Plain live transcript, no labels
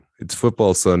It's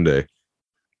football Sunday.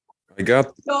 I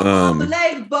got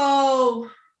unbelievable.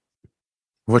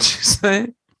 What'd she say?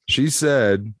 She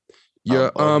said,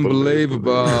 "You're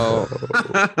unbelievable."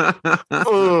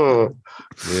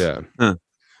 Yeah. Huh.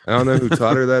 I don't know who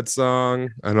taught her that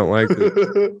song. I don't like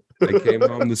it. I came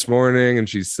home this morning and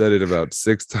she said it about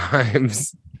 6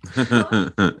 times.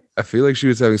 I feel like she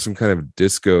was having some kind of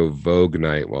disco Vogue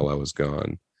night while I was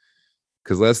gone.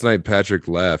 Because last night Patrick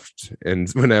left, and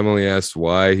when Emily asked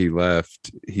why he left,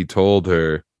 he told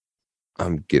her,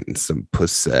 "I'm getting some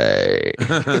pussy."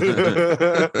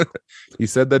 He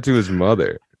said that to his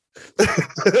mother.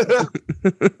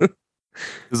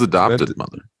 His adopted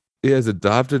mother. Yeah, his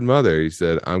adopted mother. He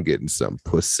said, "I'm getting some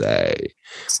pussy."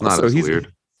 It's not as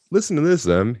weird. Listen to this,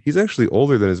 He's actually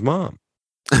older than his mom.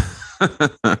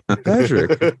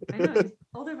 Patrick. I know, he's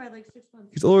older by like 6 months.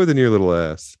 He's older than your little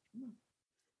ass.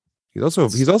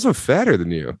 He's also fatter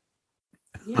than you.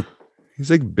 Yeah. He's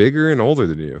like bigger and older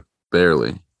than you.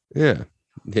 Barely. Yeah.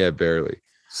 Yeah, barely.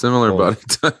 Similar body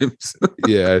types.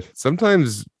 Yeah.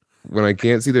 Sometimes when I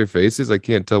can't see their faces, I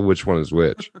can't tell which one is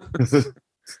which.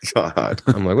 God.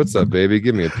 I'm like, "What's up, baby?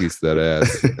 Give me a piece of that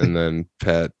ass." And then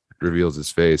Pat reveals his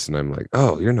face, and I'm like,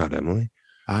 "Oh, you're not Emily."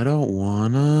 I don't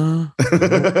wanna.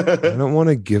 I don't want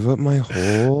to give up my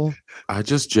hole. I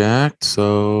just jacked,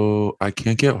 so I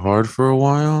can't get hard for a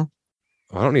while.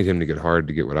 I don't need him to get hard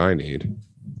to get what I need.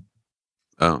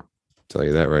 Oh, I'll tell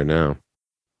you that right now.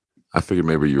 I figured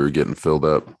maybe you were getting filled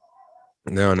up.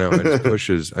 No. I push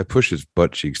his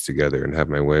butt cheeks together and have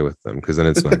my way with them, because then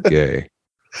it's not gay.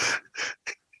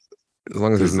 As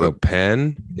long as there's no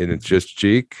pen and it's just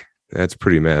cheek, that's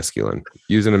pretty masculine.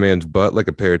 Using a man's butt like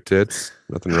a pair of tits,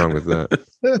 nothing wrong with that.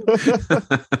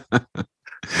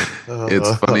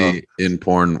 It's funny in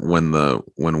porn when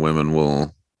women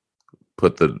will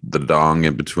put the dong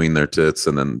in between their tits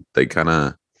and then they kind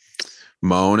of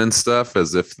moan and stuff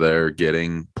as if they're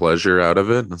getting pleasure out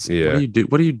of it. Like, yeah.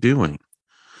 What are you doing?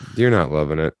 You're not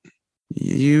loving it.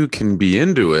 You can be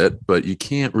into it, but you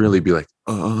can't really be like,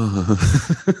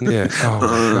 yeah.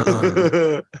 Oh,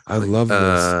 God. I love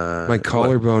this. My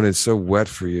collarbone is so wet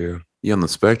for you. You on the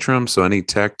spectrum, so any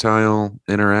tactile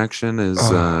interaction is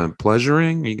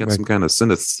pleasuring. You got some kind of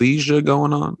synesthesia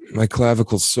going on. My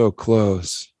clavicle's so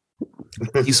close.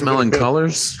 You smelling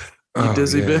colors? You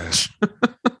dizzy bitch.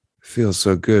 Feels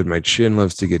so good. My chin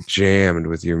loves to get jammed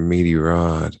with your meaty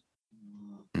rod.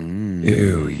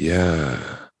 Ew,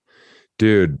 yeah.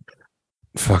 Dude,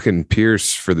 fucking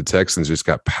Pierce for the Texans just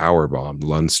got power bombed.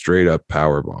 Lund straight up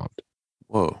power bombed.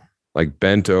 Whoa. Like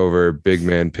bent over, big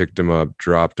man picked him up,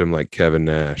 dropped him like Kevin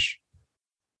Nash.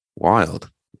 Wild.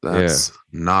 That's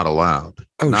not allowed.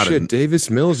 Oh, not shit. Davis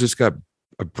Mills just got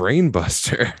a brain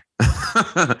buster.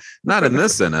 Not in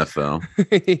this NFL.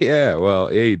 Yeah, well,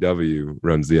 AEW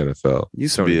runs the NFL.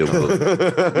 Used to be able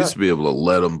to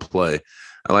let them play.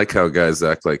 I like how guys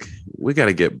act like we got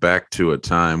to get back to a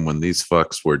time when these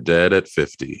fucks were dead at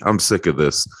 50. I'm sick of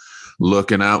this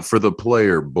looking out for the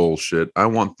player bullshit. I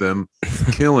want them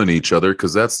killing each other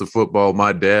because that's the football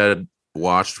my dad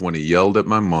watched when he yelled at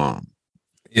my mom.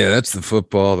 Yeah, that's the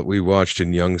football that we watched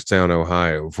in Youngstown,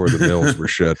 Ohio before the mills were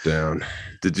shut down.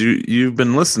 You've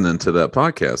been listening to that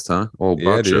podcast, huh? Old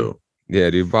Bacho. Yeah,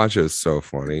 dude, Bacho's so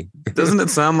funny. Doesn't it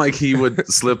sound like he would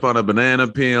slip on a banana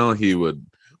peel? He would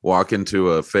walk into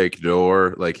a fake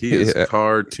door. Like he is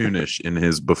cartoonish in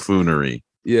his buffoonery.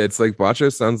 Yeah, it's like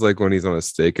Bacho sounds like when he's on a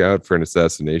stakeout for an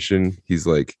assassination, he's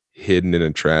like hidden in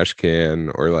a trash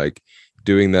can or like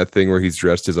doing that thing where he's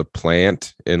dressed as a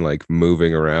plant and like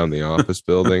moving around the office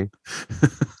building.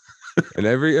 And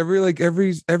every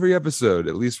episode,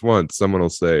 at least once, someone will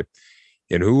say,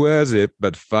 "And who has it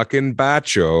but fucking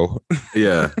Bacho?"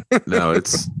 Yeah. No,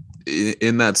 it's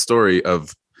in that story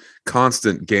of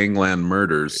constant gangland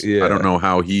murders. Yeah. I don't know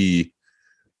how he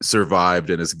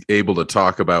survived and is able to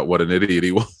talk about what an idiot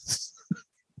he was.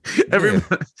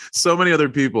 So many other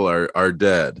people are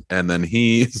dead, and then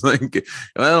he's like,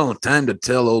 "Well, time to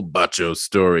tell old Bacho's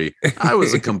story. I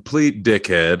was a complete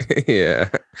dickhead." Yeah.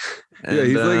 And,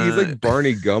 yeah, he's like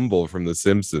Barney Gumble from The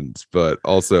Simpsons, but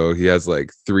also he has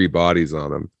like 3 bodies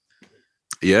on him.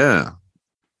 Yeah.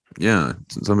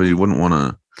 Somebody you wouldn't want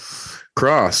to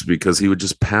cross because he would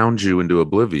just pound you into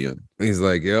oblivion. He's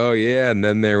like, "Oh yeah," and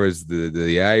then there was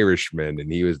the Irishman,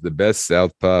 and he was the best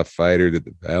southpaw fighter that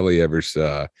the Valley ever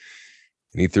saw.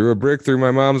 And he threw a brick through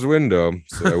my mom's window,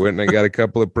 so I went and I got a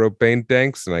couple of propane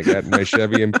tanks, and I got my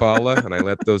Chevy Impala, and I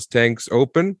let those tanks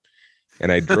open,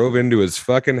 and I drove into his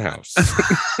fucking house.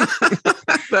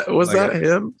 Was that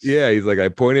him? Yeah, he's like, I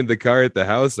pointed the car at the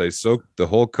house, I soaked the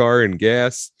whole car in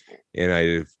gas, and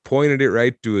I pointed it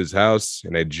right to his house,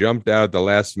 and I jumped out at the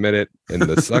last minute, and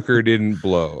the sucker didn't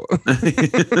blow.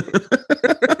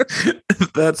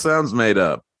 That sounds made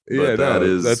up. Yeah,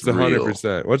 that's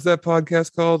 100%. What's that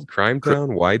podcast called? Crime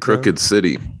Town? White Crooked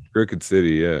City. Crooked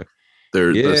City, yeah.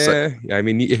 They're I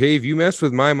mean, hey, if you mess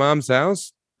with my mom's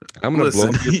house, I'm gonna blow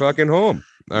up your fucking home.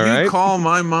 All right. Call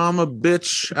my mom a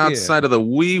bitch outside of the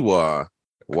Wee-Wah.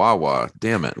 Wawa.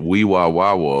 Damn it. Wee-Wah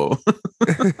Wawo.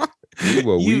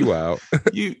 Wee-Wow.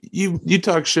 You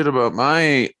talk shit about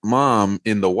my mom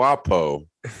in the WAPO.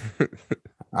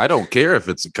 I don't care if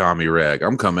it's a commie rag.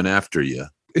 I'm coming after you.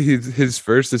 His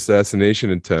first assassination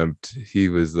attempt, he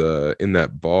was in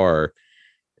that bar,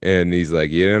 and he's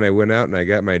like, yeah, and I went out and I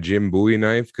got my Jim Bowie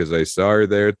knife because I saw her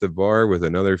there at the bar with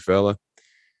another fella,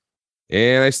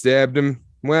 and I stabbed him.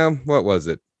 Well, what was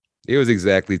it? It was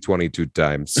exactly 22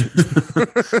 times. I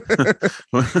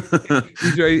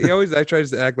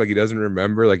tries to act like he doesn't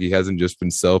remember, like he hasn't just been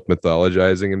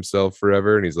self-mythologizing himself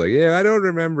forever. And he's like, yeah, I don't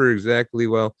remember exactly.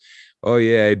 Well, oh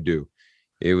yeah, I do.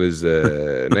 It was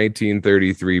a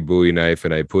 1933 Bowie knife,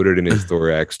 and I put it in his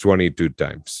thorax 22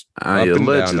 times.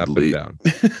 Allegedly. Up and down.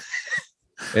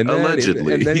 And then,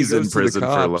 allegedly, and then he's in prison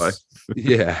for life.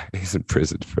 Yeah, he's in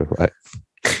prison for life.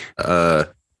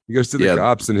 He goes to the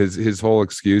cops, and his whole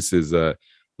excuse is,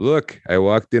 look, I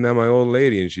walked in on my old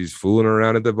lady, and she's fooling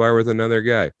around at the bar with another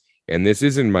guy. And this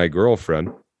isn't my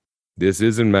girlfriend. This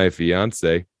isn't my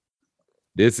fiance.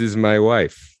 This is my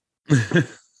wife.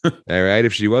 All right.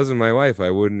 If she wasn't my wife, I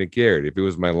wouldn't have cared. If it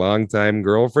was my longtime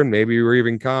girlfriend, maybe we were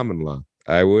even common law,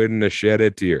 I wouldn't have shed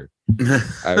a tear.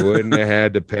 I wouldn't have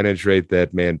had to penetrate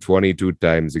that man 22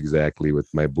 times exactly with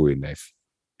my Bowie knife.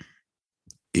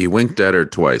 He winked at her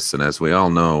twice, and as we all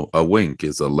know, a wink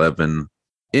is 11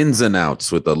 ins and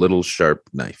outs with a little sharp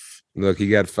knife. Look, he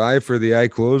got 5 for the eye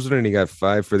closing, and he got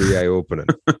 5 for the eye opening.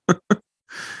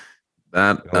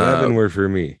 That 11 were for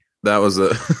me. That was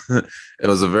it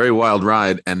was a very wild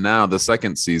ride, and now the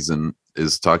second season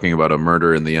is talking about a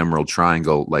murder in the Emerald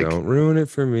Triangle. Like, don't ruin it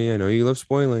for me. I know you love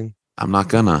spoiling. I'm not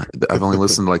gonna. I've only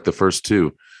listened to like the first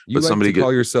 2. You but like somebody to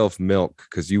call yourself Milk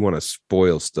because you want to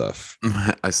spoil stuff.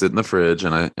 I sit in the fridge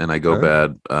and I go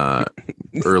bad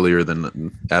earlier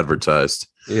than advertised.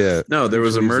 Yeah. No, there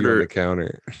was a murder on the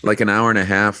counter like an hour and a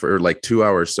half or like 2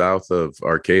 hours south of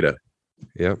Arcata.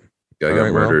 Yep. Guy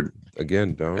got murdered. Well,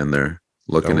 again, and they're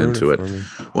looking into it.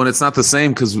 Well, it's not the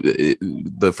same because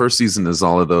the first season is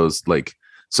all of those like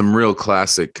some real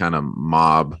classic kind of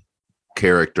mob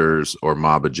characters or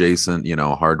mob adjacent,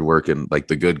 hard working, like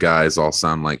the good guys all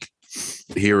sound like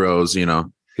heroes,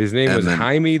 His name was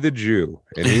Jaime the Jew,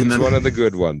 and he's one of the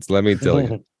good ones, let me tell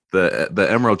you. The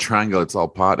Emerald Triangle, it's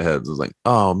all potheads. It was like,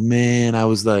 oh man, I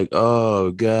was like,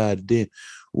 oh god damn,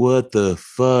 what the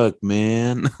fuck,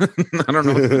 man. I don't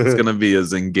know if it's gonna be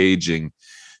as engaging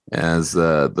as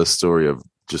the story of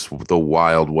just the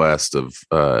Wild West of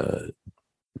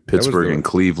Pittsburgh and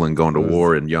Cleveland going to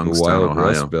war in Youngstown, Ohio.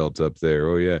 West belt up there.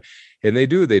 Oh yeah. And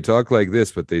they talk like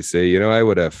this, but they say, I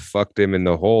would have fucked him in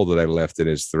the hole that I left in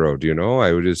his throat.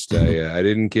 I would just, I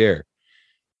didn't care.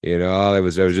 I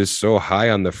was just so high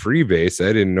on the freebase.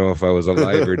 I didn't know if I was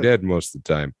alive or dead most of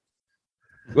the time.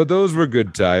 But those were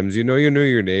good times. You knew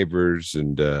your neighbors,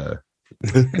 and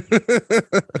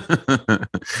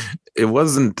it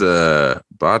wasn't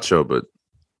Bacho, but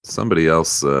somebody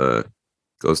else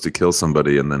goes to kill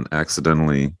somebody and then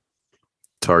accidentally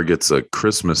targets a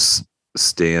Christmas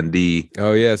standee.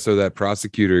 Oh yeah, so that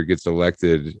prosecutor gets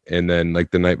elected, and then like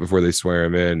the night before they swear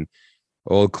him in,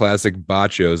 old classic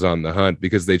Bacho's on the hunt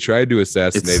because they tried to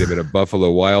assassinate him in a Buffalo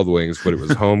Wild Wings, but it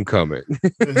was homecoming.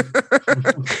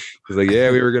 He's like, yeah,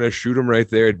 we were gonna shoot him right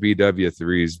there at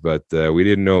BW3's, but we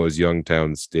didn't know it was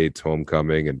Youngstown State's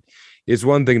homecoming. And it's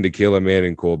one thing to kill a man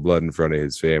in cold blood in front of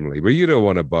his family, but you don't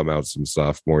want to bum out some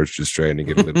sophomores just trying to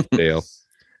get a little tail.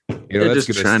 They're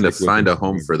just trying to find a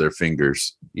home for their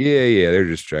fingers. Yeah, they're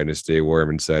just trying to stay warm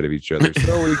inside of each other.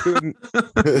 So we couldn't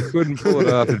pull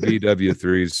it off at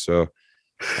BW3's. So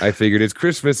I figured it's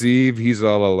Christmas Eve. He's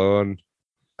all alone.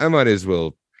 I might as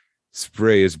well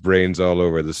spray his brains all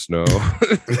over the snow.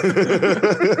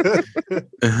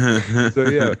 So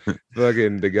yeah,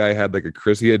 fucking the guy had like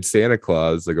he had Santa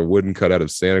Claus, like a wooden cutout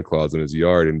of Santa Claus in his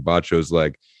yard, and Bacho's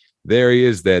like, there he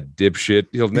is, that dipshit.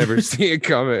 He'll never see it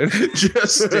coming.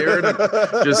 just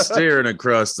staring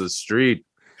across the street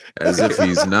as if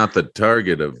he's not the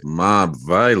target of mob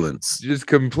violence. Just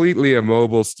completely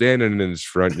immobile, standing in his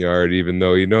front yard, even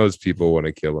though he knows people want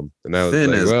to kill him. And I was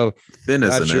thin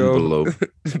as an envelope.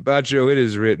 Bacho, it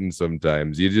is written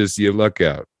sometimes. You luck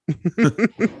out.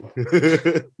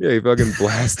 Yeah, he fucking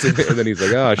blasted it, and then he's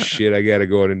like, "Oh shit, I gotta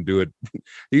go in and do it."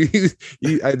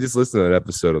 I just listened to that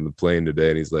episode on the plane today,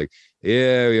 and he's like,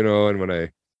 "Yeah, you know." And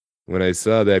when I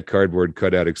saw that cardboard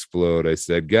cutout explode, I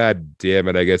said, "God damn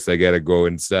it! I guess I gotta go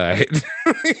inside."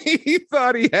 He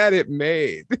thought he had it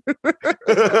made.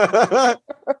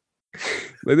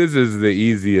 Like, this is the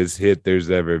easiest hit there's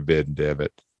ever been. Damn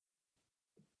it!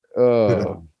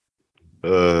 Oh.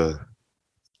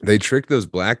 They tricked those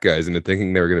black guys into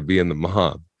thinking they were going to be in the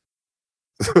mob.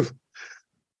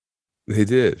 They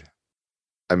did.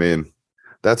 I mean,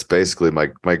 that's basically my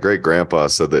great grandpa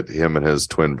said that him and his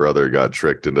twin brother got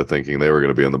tricked into thinking they were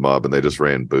going to be in the mob, and they just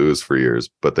ran booze for years,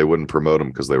 but they wouldn't promote them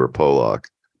because they were Polak.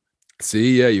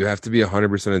 See, yeah, you have to be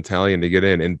 100% Italian to get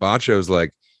in. And Bacio's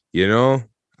like, you know,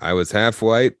 I was half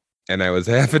white and I was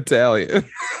half Italian.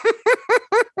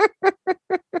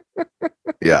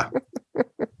 Yeah.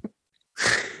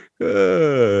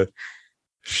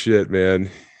 Shit, man.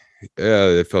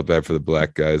 Yeah, I felt bad for the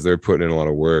black guys. They're putting in a lot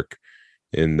of work.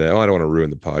 And I don't want to ruin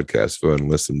the podcast for anyone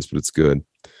listens, but it's good.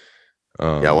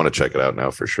 Yeah, I want to check it out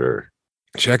now for sure.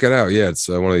 Check it out. Yeah, it's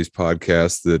one of these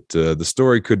podcasts that the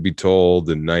story could be told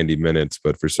in 90 minutes,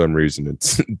 but for some reason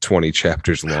it's 20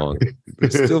 chapters long. But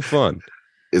it's still fun.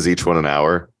 Is each one an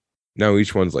hour? No,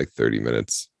 each one's like 30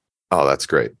 minutes. Oh, that's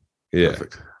great. Yeah.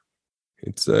 Perfect.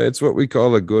 It's what we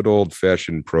call a good old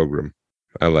fashioned program.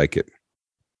 I like it.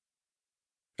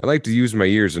 I like to use my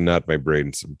ears and not my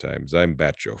brain sometimes. I'm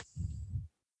Baccio.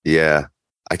 Yeah.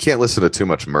 I can't listen to too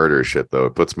much murder shit, though.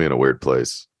 It puts me in a weird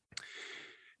place.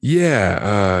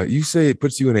 Yeah. You say it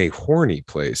puts you in a horny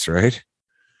place, right?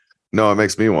 No, it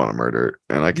makes me want to murder.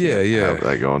 And I can't Yeah. have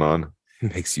that going on.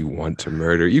 It makes you want to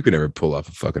murder. You could never pull off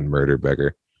a fucking murder,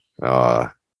 Becker. I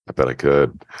bet I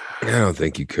could. I don't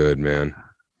think you could, man.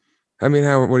 I mean,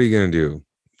 what are you going to do?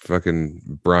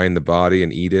 Fucking brine the body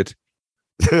and eat it?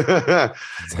 Is that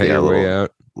your way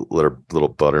out? Little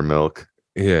buttermilk.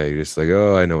 Yeah, you're just like,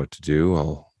 oh, I know what to do.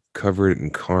 I'll cover it in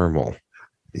caramel.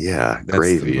 Yeah, That's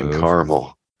gravy the and move.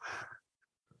 caramel.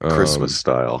 Christmas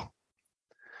style.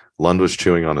 Lund was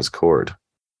chewing on his cord.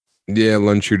 Yeah,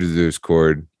 Lund chewed his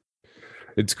cord.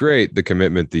 It's great, the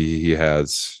commitment that he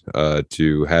has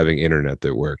to having internet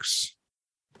that works.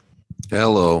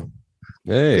 Hello.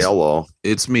 Hey. Hello.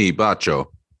 It's me, Baccio.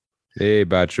 Hey,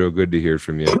 Baccio, good to hear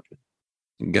from you.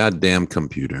 Goddamn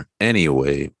computer.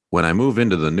 Anyway, when I move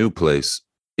into the new place,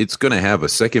 it's going to have a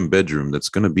second bedroom that's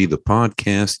going to be the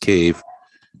podcast cave,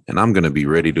 and I'm going to be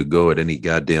ready to go at any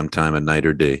goddamn time of night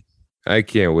or day. I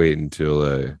can't wait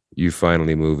until you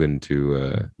finally move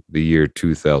into the year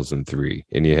 2003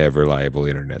 and you have reliable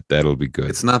internet. That'll be good.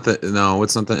 It's not the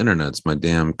internet. It's my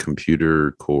damn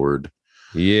computer cord.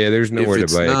 Yeah, there's nowhere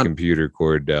If to buy it's a not- computer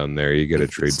cord down there. You got to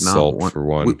If trade it's not salt one- for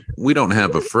one. We don't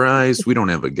have a Fry's. We don't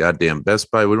have a goddamn Best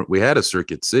Buy. We had a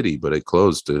Circuit City, but it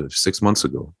closed 6 months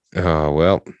ago. Oh,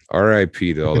 well, RIP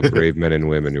to all the brave men and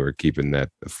women who are keeping that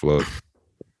afloat.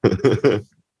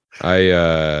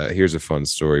 Here's a fun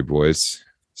story, boys.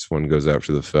 This one goes out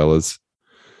to the fellas.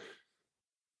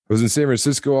 I was in San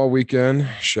Francisco all weekend.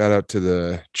 Shout out to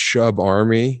the Chubb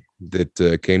Army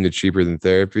that came to Cheaper Than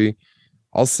Therapy.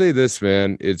 I'll say this,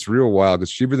 man, it's real wild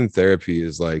because Cheaper Than Therapy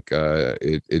is like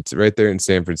it's right there in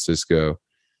San Francisco,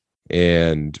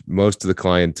 and most of the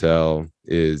clientele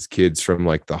is kids from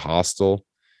like the hostel,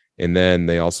 and then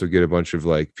they also get a bunch of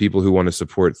like people who want to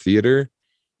support theater,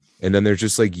 and then there's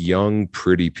just like young,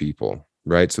 pretty people,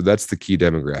 right? So that's the key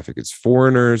demographic. It's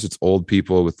foreigners, it's old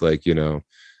people with like, you know,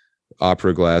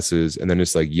 opera glasses, and then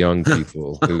it's like young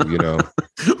people who, you know,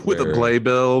 with a They're-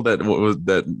 playbill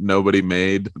that nobody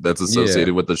made that's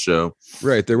associated with the show.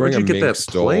 right? They're Where'd wearing you a get mink that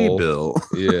stole. playbill?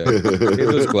 Yeah. They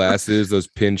have those glasses, those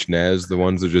pinch nez, the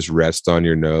ones that just rest on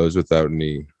your nose without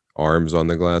any arms on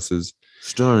the glasses.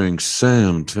 Starring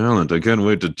Sam Talent. I can't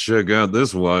wait to check out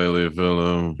this wily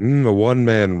fellow. A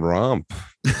one-man romp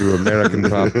through American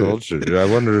pop culture. I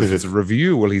wonder if it's a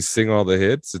review. Will he sing all the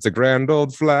hits? It's a grand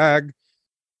old flag.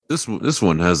 This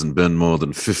one hasn't been more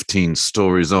than 15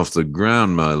 stories off the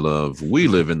ground, my love. We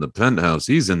live in the penthouse.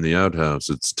 He's in the outhouse.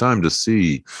 It's time to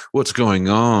see what's going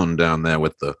on down there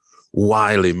with the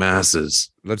wily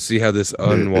masses. Let's see how this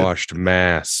unwashed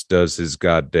mass does his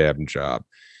goddamn job.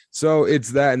 So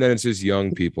it's that, and then it's just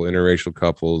young people, interracial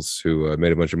couples who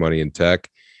made a bunch of money in tech.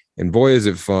 And boy, is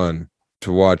it fun.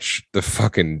 to watch the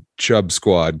fucking Chubb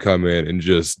Squad come in and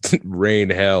just rain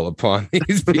hell upon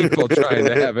these people trying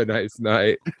to have a nice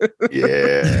night.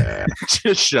 Yeah.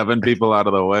 Just shoving people out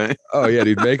of the way. Oh yeah,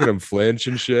 dude, making them flinch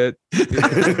and shit.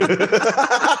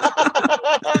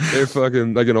 They're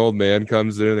fucking like an old man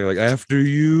comes in and they're like, after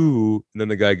you. And then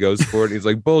the guy goes for it and he's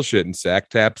like, bullshit, and sack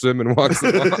taps him and walks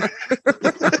along.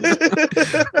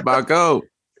 Bucko.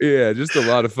 Yeah, just a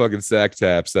lot of fucking sack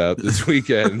taps out this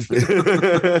weekend.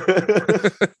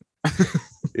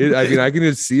 I mean, I can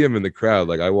just see him in the crowd.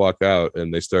 Like I walk out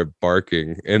and they start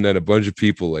barking, and then a bunch of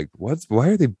people like, why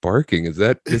are they barking? Is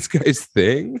that this guy's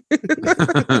thing? Is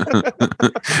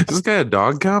this guy a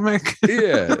dog comic?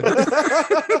 Yeah.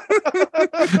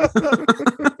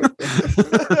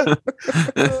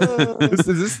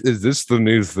 Is this the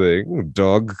new thing?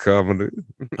 Dog comedy?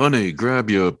 Honey, grab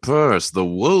your purse. The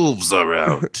wolves are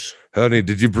out. Honey,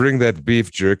 did you bring that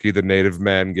beef jerky the native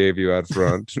man gave you out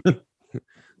front?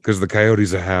 Because the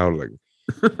coyotes are howling.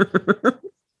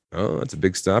 Oh, that's a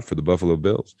big stop for the Buffalo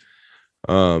Bills.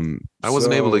 I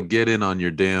wasn't able to get in on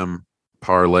your damn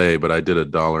parlay, but I did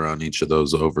 $1 on each of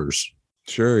those overs.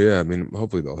 Sure, yeah. I mean,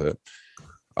 hopefully they'll hit.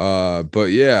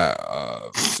 But yeah,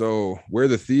 so where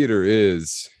the theater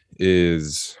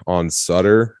is on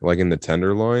Sutter, like in the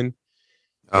Tenderloin.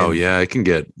 Oh And- yeah, it can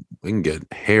get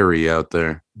hairy out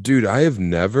there. Dude, I have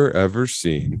never ever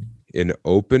seen an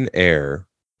open air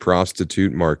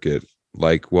prostitute market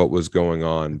like what was going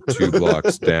on 2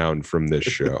 blocks down from this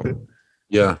show.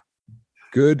 Yeah.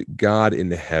 Good God in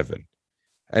heaven.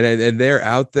 And they're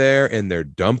out there and they're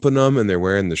dumping them and they're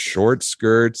wearing the short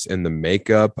skirts and the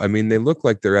makeup. I mean, they look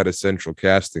like they're at a central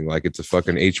casting, like it's a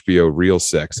fucking HBO Real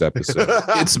Sex episode.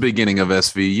 It's the beginning of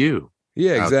SVU.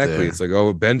 Yeah, Out exactly. there. It's like,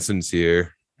 oh, Benson's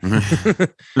here.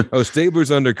 Oh,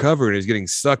 Stabler's undercover and he's getting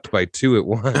sucked by 2 at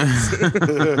once.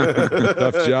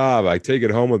 Tough job. I take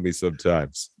it home with me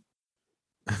sometimes.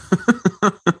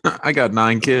 I got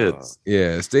 9 kids.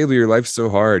 Yeah, Stabler, your life's so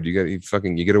hard. You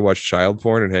get to watch child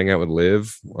porn and hang out with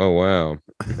Liv. Oh wow.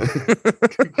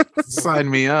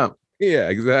 Sign me up. Yeah,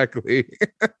 exactly.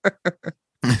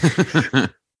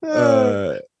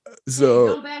 Don't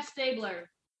So bash Stabler.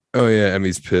 oh yeah,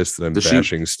 Emmy's pissed that I'm Does she-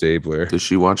 bashing Stabler. Does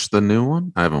she watch the new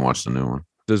one? I haven't watched the new one.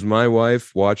 Does my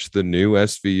wife watch the new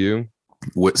SVU?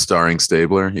 Starring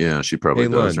Stabler? Yeah, she probably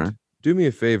Hey, does, Lund, right? do me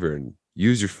a favor and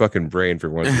use your fucking brain for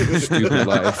once in your stupid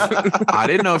life. I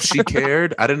didn't know if she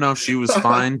cared. I didn't know if she was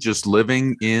fine just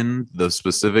living in the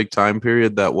specific time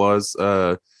period that was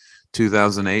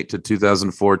 2008 to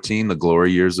 2014, the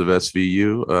glory years of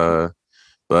SVU.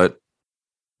 But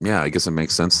yeah, I guess it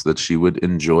makes sense that she would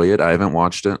enjoy it. I haven't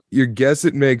watched it. You guess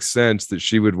it makes sense that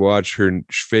she would watch her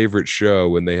favorite show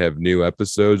when they have new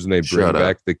episodes and they bring Shut up.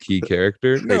 back the key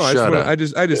character. No, shut up. I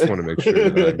just want to make sure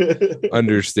that I'm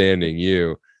understanding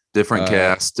you. Different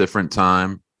cast, different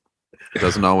time.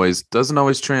 Doesn't always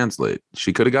translate.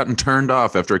 She could have gotten turned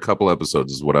off after a couple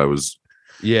episodes, is what I was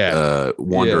Yeah.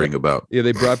 wondering about. Yeah,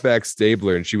 they brought back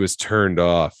Stabler and she was turned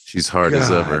off. She's hard as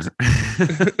ever.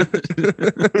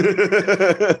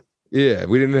 Yeah,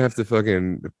 we didn't have to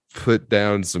fucking put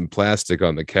down some plastic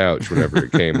on the couch whenever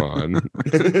it came on.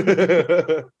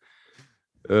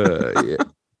 Yeah.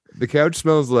 The couch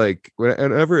smells like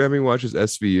whenever Emmy watches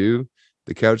SVU,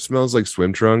 the couch smells like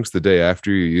swim trunks the day after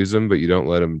you use them, but you don't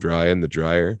let them dry in the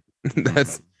dryer.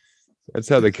 That's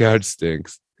how the couch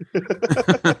stinks.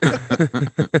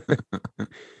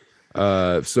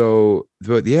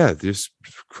 But yeah, there's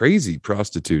crazy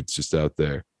prostitutes just out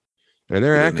there, and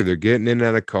they're Yeah, active. They're getting in and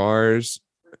out of cars.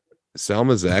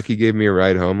 Salma Zaki gave me a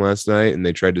ride home last night, and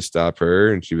they tried to stop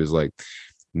her, and she was like,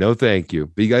 "No, thank you.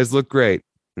 But you guys look great.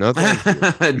 No, thank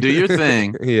you. Do your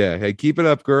thing. Yeah. Hey, keep it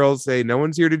up, girls. Hey, no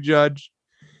one's here to judge."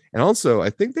 And also, I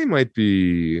think they might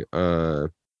be a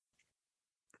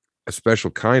special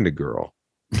kind of girl,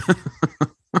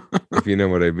 if you know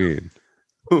what I mean.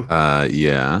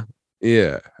 Yeah.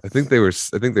 Yeah, I think they were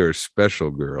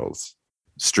special girls.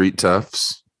 Street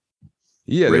toughs.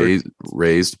 Yeah,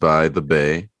 Raised by the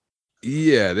Bay.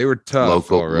 they were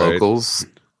tough. all right. Locals.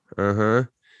 Uh-huh.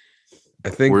 I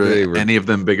think Were they were. any of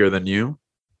them bigger than you?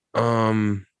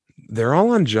 They're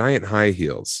all on giant high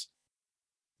heels.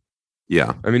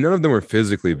 Yeah. I mean, none of them were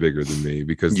physically bigger than me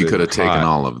because You they could have were taken hot.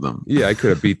 all of them. Yeah, I could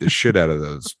have beat the shit out of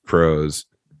those pros.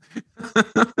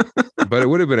 But it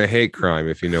would have been a hate crime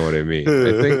if you know what I mean.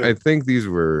 I think these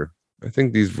were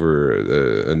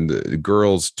the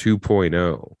girls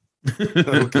 2.0,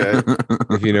 Okay.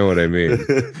 if you know what I mean.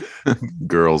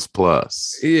 Girls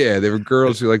plus. Yeah, they were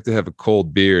girls who like to have a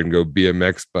cold beer and go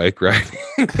BMX bike riding.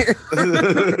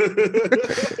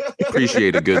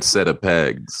 Appreciate a good set of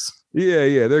pegs.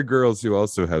 Yeah. They're girls who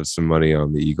also have some money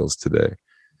on the Eagles today.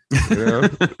 You know?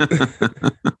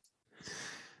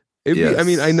 I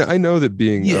mean, I know that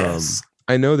being Yes.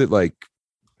 I know that like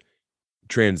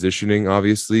transitioning,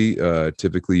 obviously,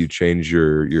 typically you change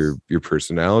your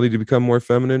personality to become more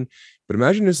feminine. But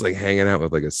imagine just like hanging out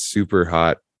with like a super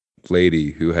hot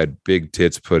lady who had big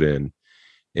tits put in,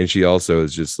 and she also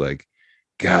is just like,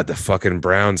 God, the fucking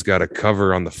Browns got a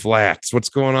cover on the flats. What's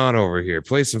going on over here?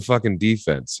 Play some fucking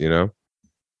defense, you know?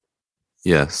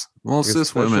 Yes. Well, Like a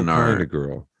special kind of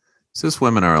girl. cis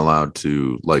women are allowed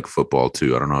to like football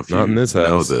too. I don't know if Not you in this know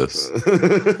house. this. Not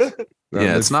in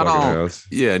Yeah, this it's not fucking all. house.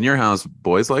 Yeah, in your house,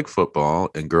 boys like football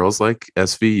and girls like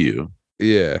SVU.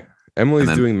 Yeah. Emily's And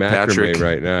then doing macrame Patrick-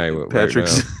 right now.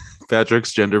 Patrick's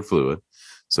Patrick's gender fluid,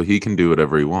 so he can do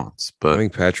whatever he wants. I But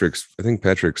think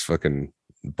Patrick's fucking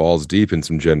balls deep in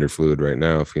some gender fluid right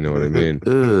now, if you know what I mean.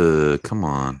 Come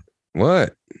on.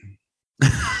 What?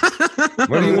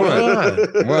 What do you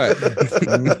want? What?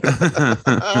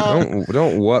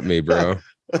 Don't what me, bro.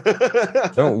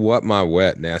 Don't what my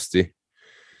wet, nasty.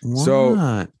 So-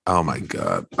 What? Oh my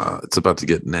god, it's about to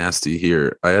get nasty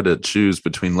here. I had to choose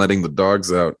between letting the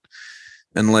dogs out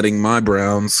and letting my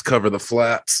Browns cover the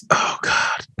flats. Oh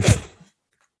god.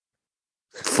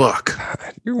 Fuck.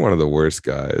 God, you're one of the worst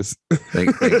guys.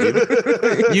 Thank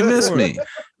you. You miss me.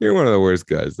 You're one of the worst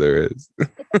guys there is.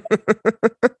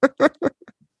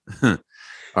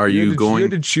 Are You you had going?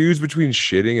 to choose between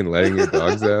shitting and letting your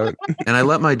dogs out? And I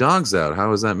let my dogs out.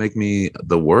 How does that make me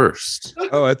the worst?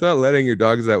 Oh, I thought letting your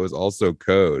dogs out was also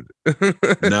code. I thought you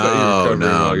were No, covering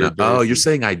all your Oh, you're bases.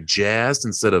 saying I jazzed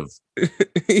instead of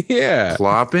Yeah.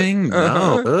 plopping?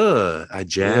 Uh-huh. No. I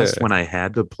jazzed Yeah. when I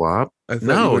had to plop. I thought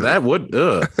No, you went- that would.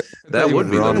 I thought that you would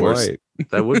went be the Ron worst. White.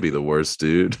 That would be the worst,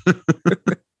 dude.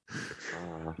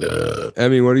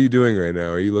 Emmy, what are you doing right now?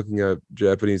 Are you looking at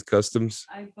Japanese customs?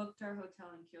 I booked our hotel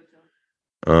in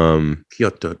Kyoto.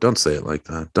 Kyoto. Don't say it like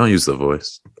that. Don't use the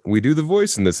voice. We do the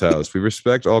voice in this house. We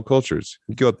respect all cultures.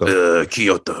 Kyoto.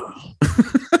 Kyoto.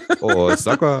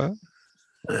 Osaka.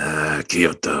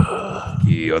 Kyoto.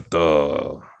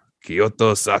 Kyoto.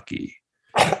 Kyoto Saki.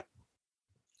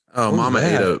 Oh, What was Mama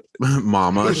that? ate a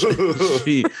Mama.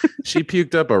 She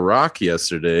puked up a rock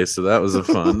yesterday, so that was a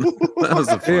fun. That was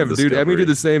a fun. Damn, dude, Emmy discovery. did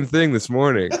the same thing this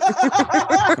morning.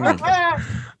 I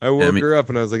woke Emmy- her up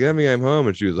and I was like, Emmy, I'm home.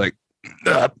 And she was like,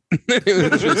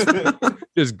 it was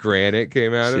just granite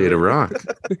came out She of ate it. a rock.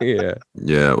 Yeah.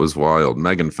 Yeah, it was wild.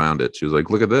 Megan found it. She was like,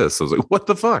 "Look at this." I was like, "What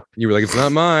the fuck?" You were like, it's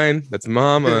not mine. That's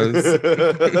mama's.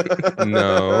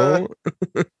 No.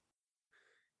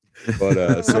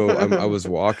 But so I was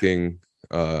walking.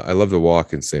 I love to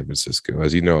walk in San Francisco.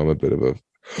 As you know, I'm a bit of a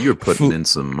You're putting in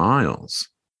some miles.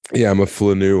 I'm a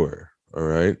flaneur. All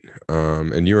right.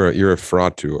 And you're a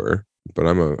frotteur, but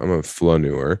I'm a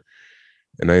flaneur.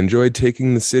 And I enjoy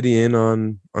taking the city in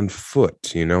on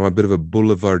foot, you know, a bit of a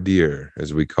boulevardier,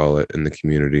 as we call it in the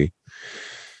community.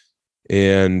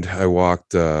 And I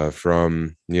walked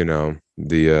from, you know,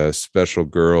 the special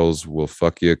girls will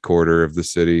fuck you a quarter of the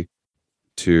city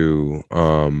to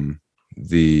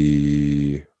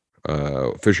the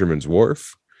Fisherman's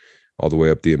Wharf, all the way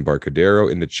up the Embarcadero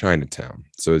into Chinatown.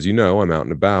 So as you know, I'm out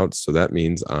and about. So that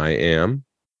means I am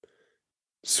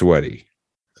sweaty.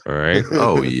 All right.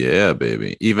 Oh yeah,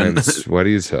 baby. Even I'm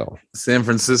sweaty as hell. San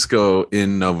Francisco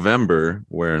in November,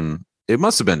 when it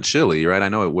must have been chilly, right? I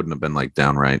know it wouldn't have been like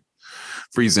downright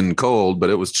freezing cold,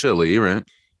 but it was chilly, right?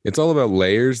 It's all about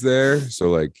layers there. So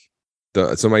like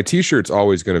so my t-shirt's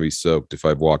always going to be soaked if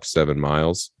I've walked 7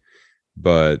 miles,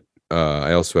 but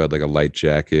I also had like a light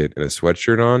jacket and a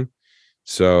sweatshirt on.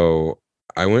 So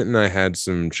I went and I had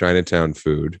some Chinatown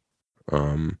food.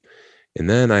 And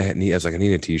then I was like, I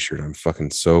need a t-shirt. I'm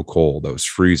fucking so cold. I was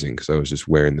freezing because I was just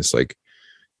wearing this like,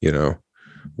 you know,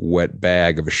 wet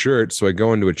bag of a shirt. So I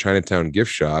go into a Chinatown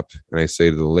gift shop and I say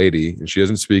to the lady, and she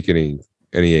doesn't speak any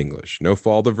English, no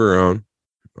fault of her own.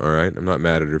 All right. I'm not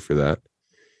mad at her for that.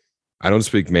 I don't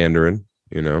speak Mandarin,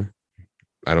 you know.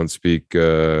 I don't speak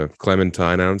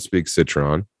Clementine. I don't speak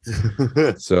Citron.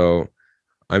 So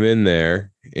I'm in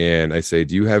there and I say,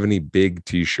 do you have any big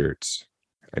t-shirts?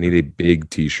 I need a big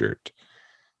t-shirt.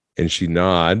 And she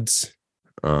nods.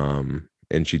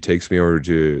 And she takes me over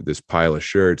to this pile of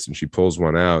shirts and she pulls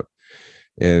one out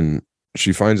and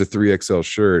she finds a 3XL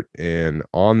shirt. And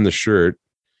on the shirt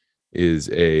is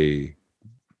a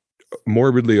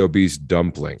morbidly obese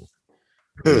dumpling.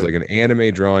 It's like an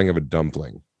anime drawing of a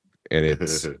dumpling. And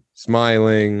it's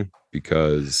smiling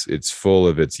because it's full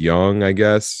of its young, I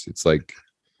guess. It's like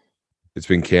it's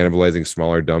been cannibalizing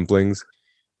smaller dumplings.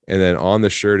 And then on the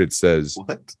shirt, it says,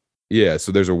 What? Yeah,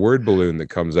 so there's a word balloon that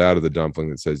comes out of the dumpling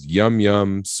that says "Yum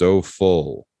yum, so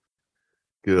full."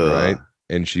 Right,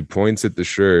 and she points at the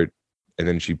shirt, and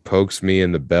then she pokes me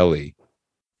in the belly,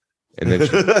 and then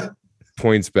she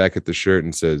points back at the shirt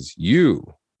and says,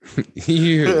 "You,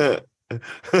 you."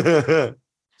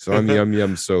 So I'm yum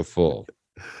yum, so full.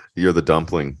 You're the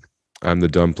dumpling. I'm the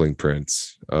dumpling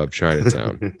prince of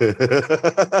Chinatown.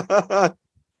 And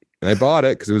I bought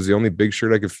it because it was the only big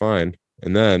shirt I could find.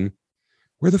 And then,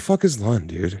 where the fuck is Lund,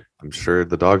 dude? I'm sure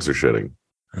the dogs are shitting.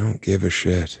 I don't give a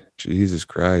shit. Jesus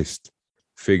Christ.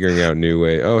 Figuring out new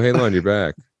way. Oh, hey, Lund, you're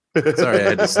back. Sorry, I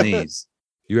had to sneeze.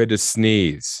 You had to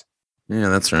sneeze. Yeah,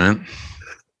 that's right.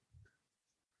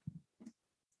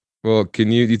 Well, do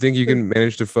you think you can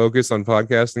manage to focus on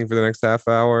podcasting for the next half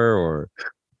hour, or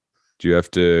do you have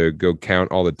to go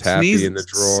count all the taffy in the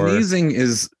drawer? Sneezing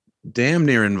is damn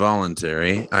near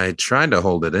involuntary. I tried to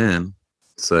hold it in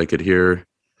so I could hear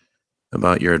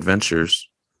about your adventures.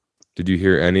 Did you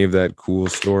hear any of that cool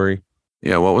story?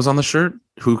 Yeah, what was on the shirt?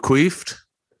 Who queefed?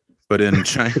 But in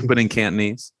China, but in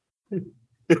Cantonese.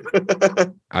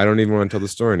 I don't even want to tell the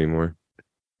story anymore.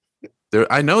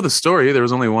 I know the story. There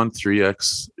was only one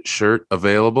 3X shirt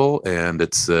available, and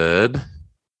it said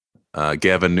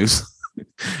Gavin Newsom.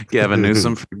 Gavin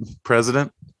Newsom for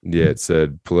president. Yeah, it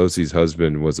said Pelosi's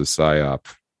husband was a psyop.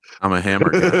 I'm a hammer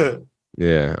guy.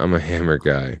 Yeah, I'm a hammer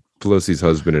guy. Pelosi's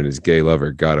husband and his gay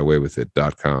lover got away with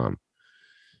it.com.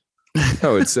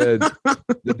 No, it said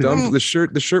the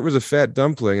shirt was a fat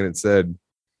dumpling, and it said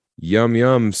yum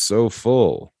yum, so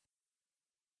full.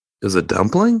 Is it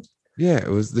dumpling? Yeah,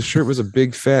 the shirt was a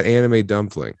big fat anime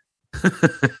dumpling.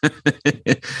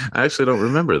 I actually don't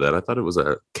remember that. I thought it was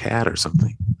a cat or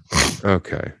something.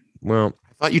 Okay. Well,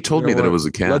 I thought you told me that it was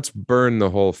a cat. Let's burn the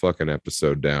whole fucking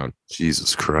episode down.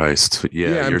 Jesus Christ.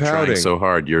 Yeah, I'm you're pouting. trying so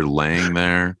hard. You're laying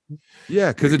there.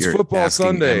 Yeah, because it's You're football asking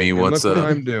Sunday. Emmy, and what's look up?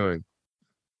 what I'm doing.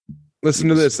 Listen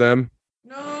to this, Em.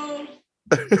 No.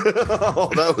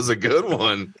 Oh, that was a good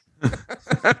one.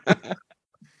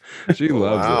 She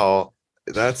loves Wow.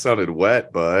 That sounded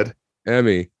wet, bud. it.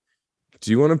 Emmy,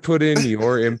 do you want to put in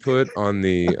your input on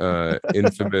the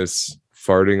infamous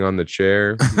farting on the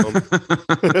chair?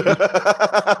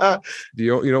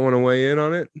 You don't want to weigh in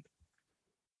on it?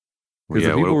 Because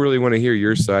the people really want to hear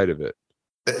your side of it.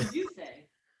 What did you say?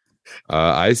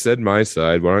 I said my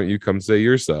side. Why don't you come say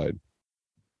your side?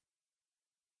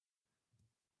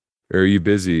 Or are you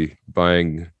busy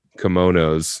buying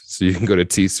kimonos so you can go to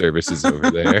tea services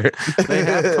over there? They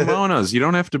have kimonos. You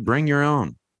don't have to bring your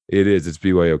own. It is. It's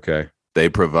BYOK. They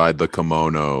provide the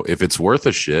kimono. If it's worth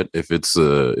a shit, if it's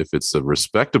a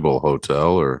respectable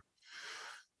hotel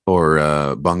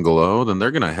or bungalow, then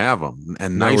they're gonna have them,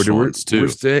 and nice ones too.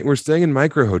 We're staying in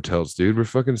micro hotels, dude. We're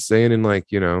fucking staying in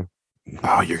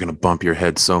Oh, you're gonna bump your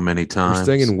head so many times. We're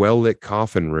staying in well-lit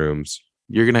coffin rooms.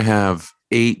 You're gonna have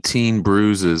 18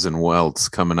 bruises and welts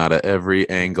coming out of every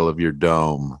angle of your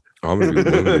dome. I'm gonna be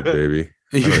wounded, baby.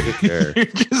 I don't even care. You're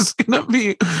just gonna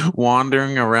be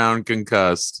wandering around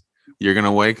concussed. You're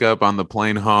gonna wake up on the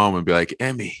plane home and be like,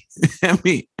 Emmy,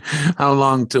 how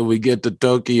long till we get to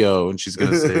Tokyo? And she's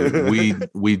gonna say,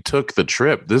 we took the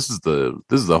trip. This is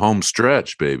the home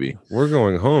stretch, baby. We're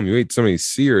going home. You ate so many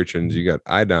sea urchins, you got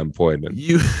iodine poisoning.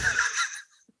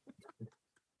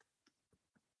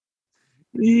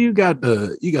 You got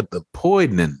the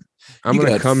poisoning. I'm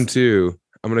gonna come to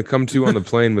on the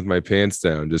plane with my pants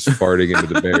down, just farting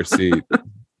into the bare seat.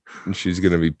 And she's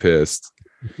gonna be pissed.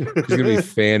 She's gonna be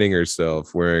fanning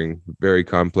herself, wearing very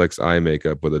complex eye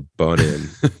makeup with a bun in.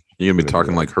 You're gonna be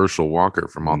talking like Herschel Walker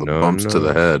from all the bumps to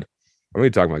the head. I'm gonna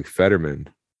be talking like Fetterman.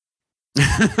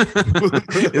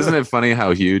 Isn't it funny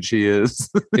how huge he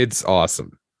is? It's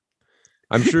awesome.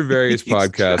 I'm sure various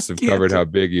podcasts have covered how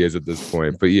big he is at this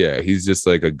point, but yeah, he's just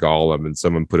like a golem, and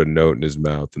someone put a note in his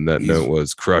mouth, and that note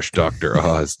was "Crush Dr.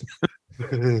 Oz."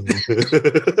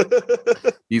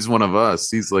 He's one of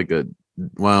us. He's like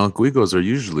Guigos are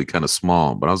usually kind of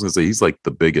small, but I was gonna say he's like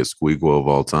the biggest Guigo of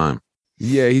all time.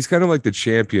 Yeah, he's kind of like the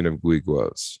champion of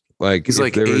Guigos. Like he's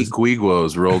like 8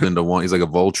 Guigos rolled into one. He's like a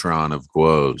Voltron of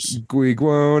Guos.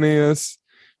 Guigonius.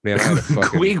 Man, I had a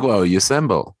fucking Guigo, you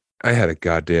assemble. I had a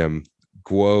goddamn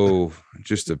guo,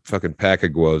 just a fucking pack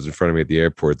of guos in front of me at the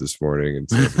airport this morning in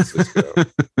San Francisco.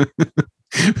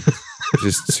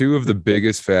 Just two of the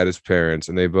biggest, fattest parents,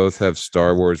 and they both have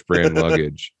Star Wars brand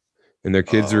luggage. And their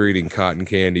kids are eating cotton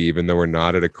candy, even though we're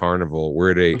not at a carnival.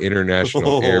 We're at a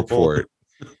international airport.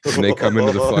 And they come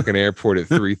into the fucking airport at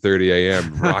 3:30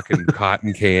 a.m. rocking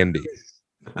cotton candy.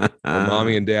 While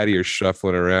mommy and daddy are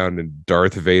shuffling around in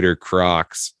Darth Vader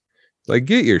Crocs. Like,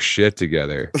 get your shit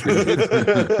together.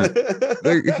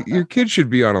 Your kid should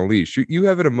be on a leash. You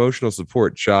have an emotional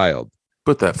support child.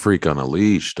 Put that freak on a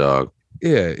leash, dog.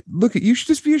 Yeah, look at you. Should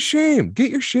just be ashamed.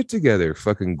 Get your shit together,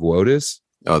 fucking Guotis.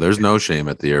 Oh, there's no shame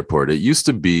at the airport. It used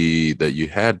to be that you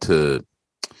had to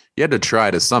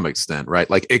try to some extent, right?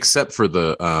 Like, except for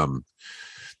the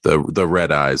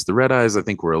red eyes. The red eyes, I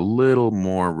think, were a little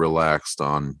more relaxed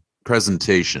on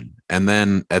presentation. And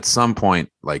then at some point,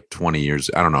 like 20 years,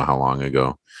 I don't know how long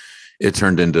ago, it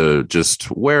turned into just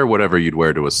wear whatever you'd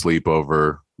wear to a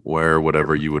sleepover, wear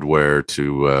whatever you would wear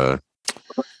to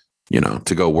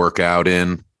to go work out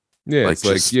in. Yeah, Like, it's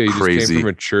like, just yeah, you crazy. just came from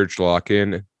a church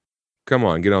lock-in. Come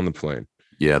on, get on the plane.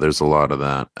 Yeah, there's a lot of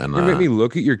that. And You make me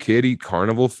look at your kid eat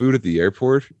carnival food at the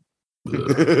airport.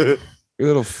 Your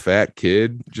little fat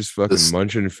kid just fucking This-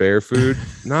 munching fair food.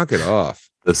 Knock it off.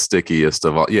 the stickiest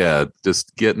of all. Yeah,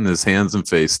 just getting his hands and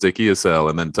face sticky as hell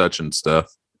and then touching stuff.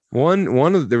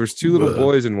 There was two little Ugh.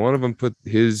 boys, and one of them put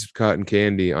his cotton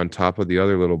candy on top of the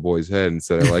other little boy's head and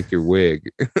said, "I like your wig."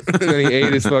 And then he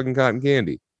ate his fucking cotton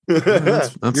candy.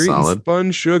 That's You're solid. eating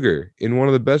spun sugar in one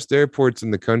of the best airports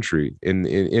in the country, in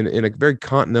a very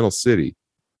continental city.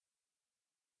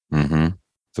 Mm-hmm.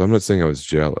 So I'm not saying I was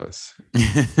jealous.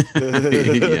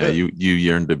 Yeah, you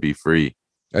yearn to be free.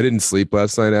 I didn't sleep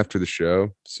last night after the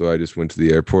show, so I just went to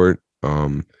the airport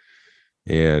and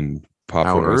popped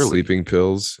How one of my early? sleeping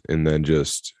pills and then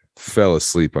just fell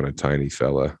asleep on a tiny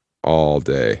fella all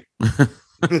day.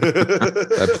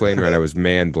 That plane ride, I was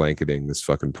man blanketing this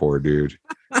fucking poor dude.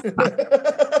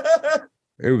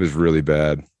 It was really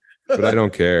bad, but I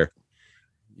don't care.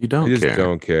 You don't I just care.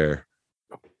 don't care.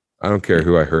 I don't care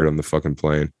who I hurt on the fucking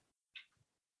plane.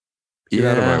 Get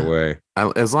out of my way.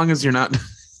 As long as you're not,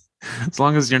 as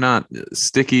long as you're not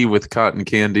sticky with cotton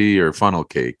candy or funnel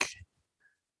cake,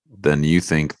 then you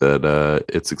think that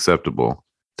it's acceptable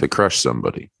to crush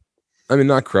somebody. I mean,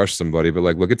 not crush somebody, but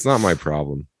like, look, it's not my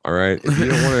problem. All right. If you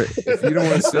don't want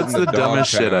to, sit That's in the dog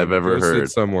dumbest shit pound, I've ever go sit heard.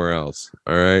 somewhere else.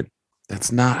 All right. That's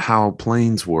not how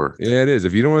planes work. Yeah, it is.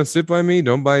 If you don't want to sit by me,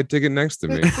 don't buy a ticket next to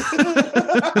me.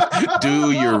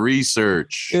 Do your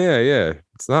research. Yeah, yeah.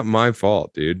 It's not my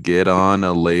fault, dude. Get on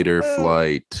a later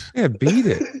flight. Yeah, beat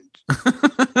it.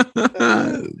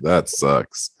 That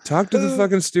sucks. Talk to the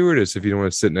fucking stewardess if you don't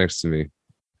want to sit next to me.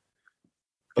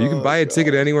 If you can buy a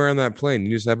ticket anywhere on that plane,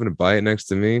 you just happen to buy it next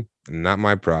to me, not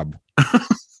my problem.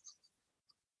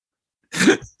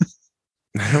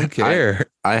 I don't care.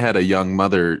 I had a young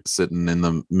mother sitting in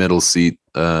the middle seat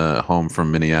home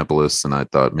from Minneapolis, and I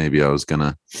thought maybe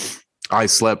I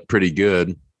slept pretty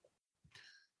good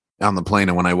on the plane.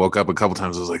 And when I woke up a couple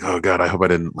times, I was like, oh God, I hope I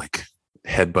didn't like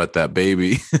headbutt that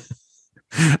baby.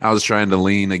 I was trying to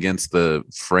lean against the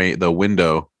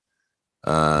window.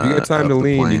 You got time of to the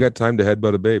lean. plane. You got time to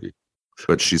headbutt a baby.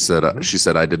 But she said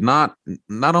I did not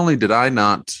only did I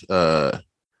not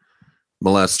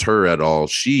molest her at all,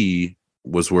 she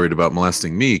was worried about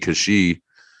molesting me because she,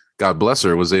 God bless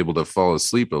her, was able to fall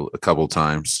asleep a couple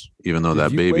times, even though Did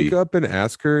that you baby. wake up and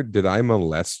ask her, "Did I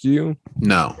molest you?"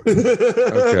 No,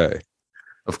 Okay.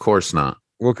 of course not.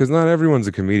 Well, because not everyone's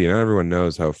a comedian. Not everyone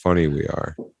knows how funny we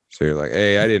are. So you're like,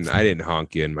 "Hey, I didn't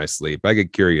honk you in my sleep. I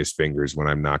get curious fingers when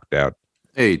I'm knocked out."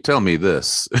 Hey, tell me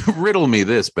this. Riddle me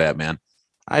this, Batman.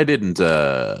 I didn't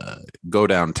go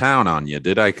downtown on you,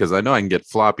 did I? Because I know I can get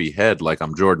floppy head like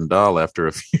I'm Jordan Dahl after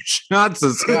a few shots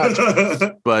of scotch.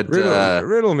 But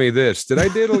Riddle me this. Did I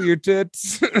diddle your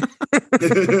tits?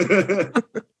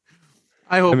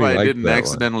 I hope mean, I like didn't that one.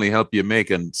 accidentally help you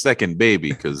make a second baby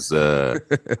because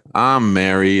I'm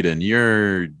married and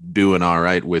you're doing all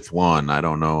right with one. I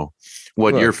don't know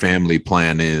what your Look. family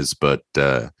plan is, but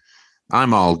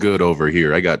I'm all good over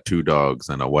here. I got 2 dogs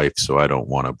and a wife, so I don't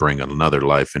want to bring another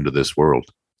life into this world.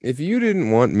 If you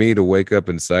didn't want me to wake up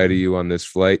inside of you on this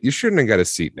flight, you shouldn't have got a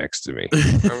seat next to me.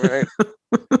 All right.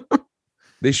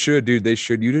 They should, dude. They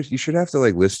should. You should have to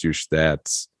like list your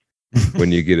stats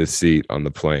when you get a seat on the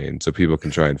plane so people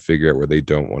can try and figure out where they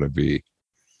don't want to be.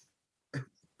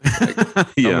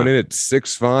 Coming in at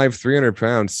 6'5", 300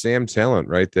 pounds, Sam Talent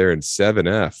right there in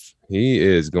 7F. He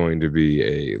is going to be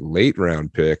a late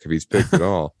round pick if he's picked at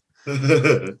all.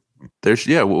 There's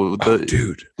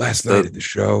Dude, last night at the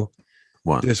show,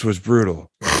 What? this was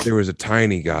brutal. There was a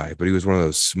tiny guy, but he was one of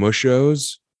those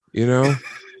smushos, you know?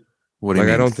 What do you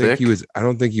Like mean? I don't think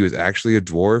he thick? was actually a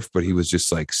dwarf, but he was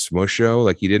just like smusho.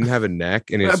 Like he didn't have a neck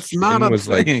and his That's not chin a was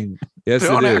like, thing. yes,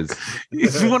 Don't it act- is.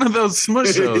 He's one of those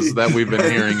smush shows that we've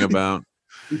been hearing about.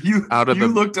 You Out of you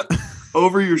the- looked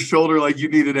over your shoulder like you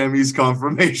needed Emmy's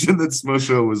confirmation that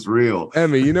Smusho was real.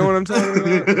 Emmy, you know what I'm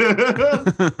talking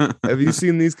about? Have you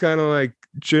seen these kind of like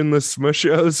chinless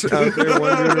smushos out there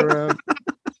wandering around? I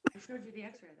showed you the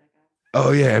X-ray of that guy.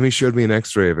 Oh yeah, Emmy showed me an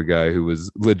X-ray of a guy who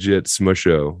was legit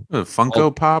smusho. A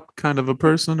Funko Pop kind of a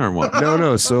person or what?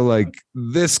 No, so like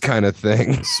this kind of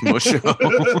thing. Smusho.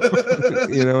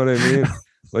 You know what I mean?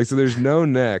 Like, so there's no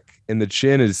neck, and the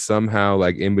chin is somehow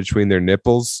like in between their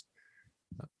nipples.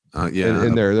 Yeah,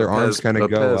 and their a arms Pez- kind a of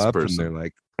go Pez up, person. and they're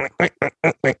like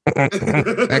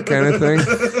that kind of thing.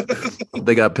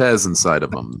 They got Pez inside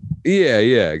of them. Yeah,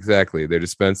 exactly. They're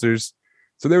dispensers.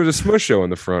 So there was a smusho in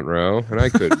the front row, and I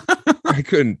couldn't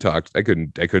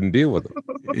deal with them.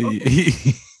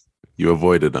 You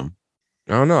avoided them.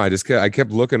 I don't know. I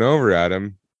kept looking over at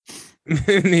him,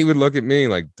 and he would look at me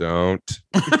like, "Don't,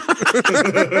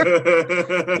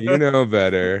 you know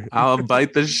better. I'll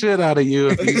bite the shit out of you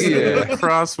if you say a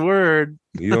crossword.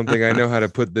 You don't think I know how to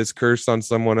put this curse on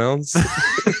someone else?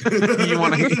 You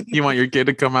want your kid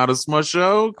to come out of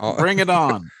Smusho? Bring it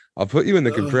on. I'll put you in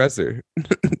the compressor."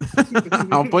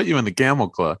 I'll put you in the camel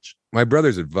clutch. My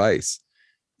brother's advice.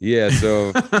 Yeah,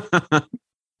 so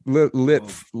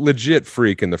legit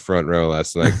freak in the front row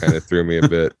last night kind of threw me a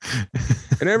bit.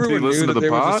 And everyone knew that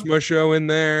there was a smusho in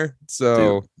there.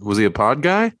 So Dude, was he a pod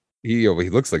guy? he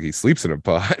looks like he sleeps in a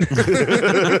pod. He's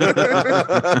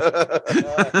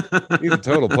a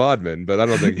total podman, but I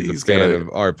don't think he's a fan of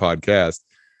our podcast.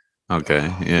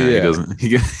 Okay. Yeah. He doesn't.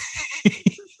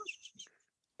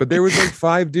 But there was like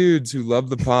 5 dudes who love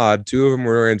the pod. 2 of them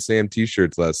were wearing Sam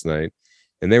t-shirts last night,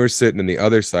 and they were sitting in the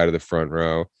other side of the front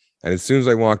row. And as soon as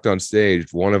I walked on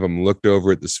stage, one of them looked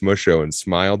over at the smusho and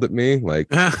smiled at me like,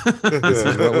 "This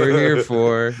is what we're here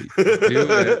for. Do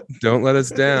it. Don't let us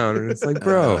down." And it's like,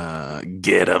 bro,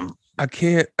 get him. I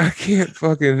can't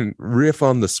fucking riff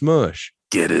on the smush.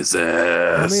 Get his My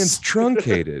ass. man's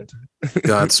truncated.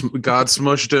 God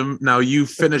smushed him. Now you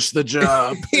finish the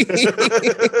job.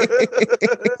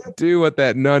 Do what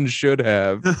that nun should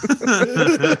have.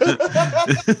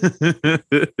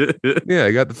 Yeah,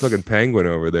 I got the fucking penguin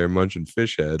over there munching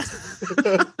fish heads.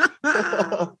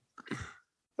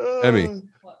 Emmy,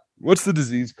 what's the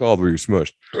disease called where you're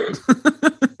smushed?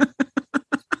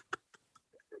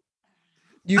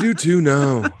 You do too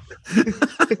know.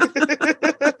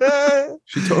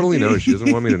 She totally knows. She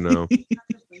doesn't want me to know.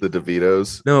 The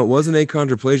DeVitos. No, it wasn't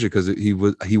achondroplasia because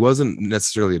he wasn't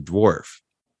necessarily a dwarf.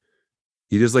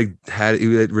 He just like had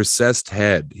recessed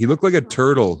head. He looked like a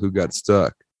turtle who got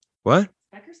stuck. What?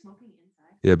 Becker smoking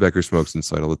inside. Yeah, Becker smokes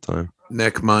inside all the time.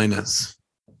 Neck minus.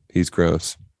 He's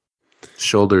gross.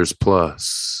 Shoulders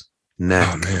plus. Neck.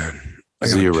 Oh man, I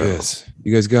gotta 0. piss.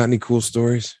 You guys got any cool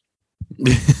stories?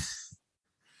 You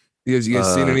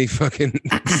guys seen any fucking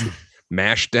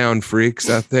mashed down freaks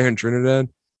out there in Trinidad?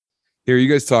 Here, you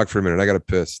guys talk for a minute. I gotta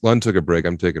piss. Lund took a break.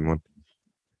 I'm taking one.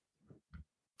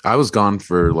 I was gone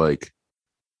for like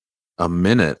a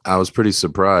minute. I was pretty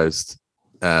surprised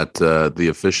at the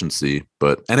efficiency,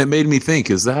 and it made me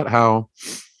think: is that how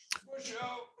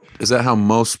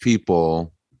most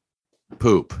people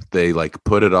poop? They like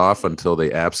put it off until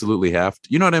they absolutely have to.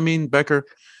 You know what I mean, Becker?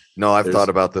 No, I've thought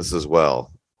about this as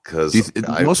well because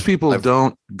most people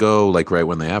don't go like right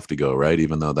when they have to go, right?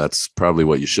 Even though that's probably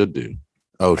what you should do.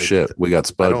 Oh shit, we got I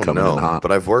Spud don't coming know, in hot.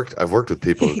 but I've worked with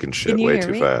people who can shit you way hear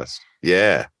too me? fast.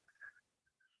 Yeah.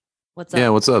 What's up? Yeah,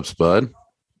 what's up, Spud?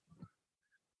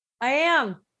 I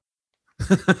am.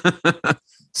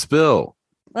 Spill.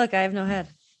 Look, I have no head.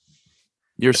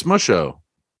 You're Smusho.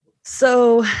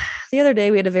 So the other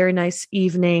day we had a very nice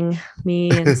evening.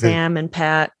 Me and Sam and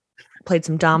Pat played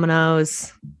some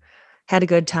dominoes, had a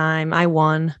good time. I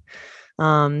won.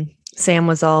 Sam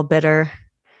was all bitter.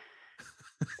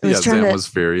 I was trying Sam to- was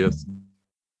furious.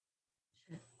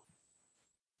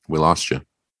 We lost you.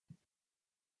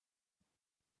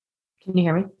 Can you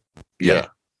hear me? Yeah.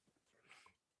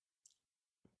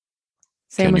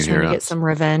 Sam Can was you trying hear to get us? some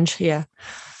revenge. Yeah.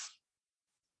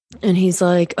 And he's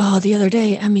like, "Oh, the other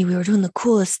day, Emmy, we were doing the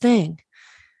coolest thing.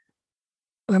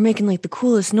 We're making like the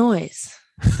coolest noise."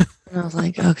 And I was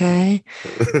like, "Okay."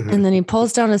 And then he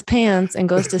pulls down his pants and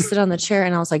goes to sit on the chair.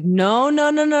 And I was like, "No,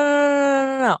 no, no, no,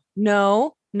 no, no,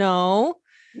 no, no."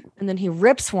 And then he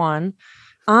rips one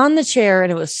on the chair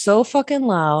and it was so fucking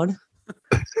loud.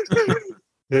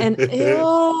 And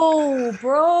ew,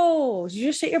 bro, did you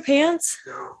just shit your pants?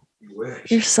 No, you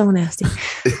wish. You're so nasty.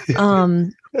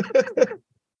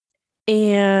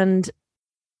 And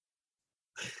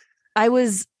I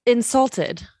was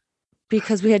insulted.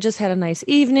 because we had just had a nice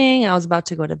evening. I was about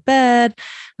to go to bed.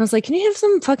 I was like, can you have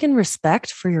some fucking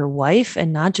respect for your wife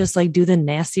and not just like do the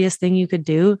nastiest thing you could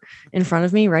do in front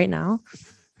of me right now?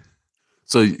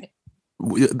 So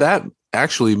that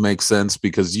actually makes sense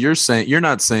because you're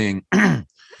not saying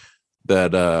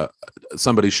that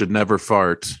somebody should never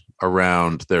fart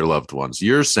around their loved ones.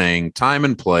 You're saying time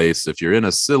and place. If you're in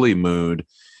a silly mood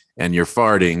and you're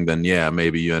farting, then yeah,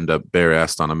 maybe you end up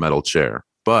bare-assed on a metal chair.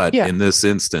 But in this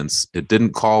instance, it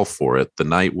didn't call for it. The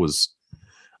night was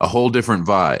a whole different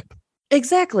vibe.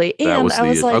 Exactly. And I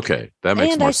was like, okay, that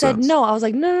makes more sense. And I said, no, I was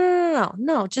like,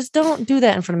 no, just don't do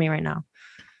that in front of me right now.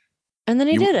 And then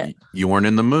he did it. You weren't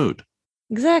in the mood.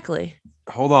 Exactly.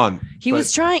 Hold on. He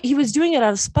was doing it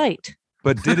out of spite.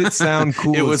 But did it sound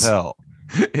cool as hell?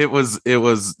 It was,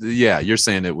 yeah, you're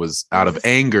saying it was out of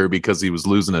anger because he was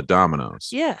losing at dominoes.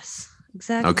 Yes,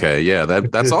 exactly. Okay, yeah,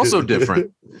 that's also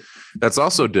different. That's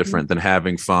also different than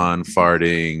having fun,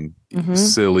 farting,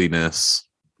 silliness.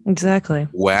 Exactly.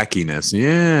 Wackiness.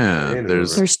 Yeah.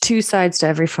 There's two sides to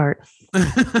every fart.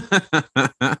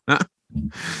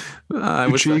 I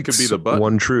wish that could be the button.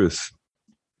 One truth.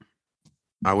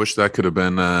 I wish that could have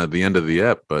been the end of the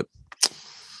ep, but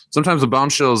sometimes the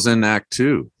bombshell's in act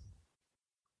 2.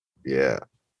 Yeah.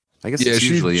 I guess it's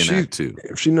usually in act 2.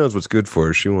 If she knows what's good for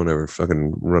her, she won't ever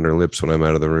fucking run her lips when I'm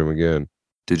out of the room again.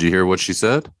 Did you hear what she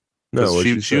said? No,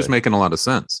 she was making a lot of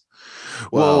sense.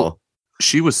 Well,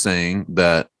 she was saying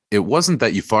that it wasn't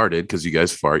that you farted because you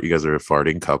guys fart. You guys are a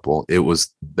farting couple. It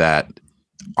was that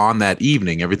on that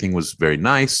evening, everything was very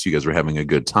nice. You guys were having a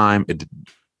good time.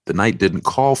 The night didn't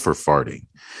call for farting.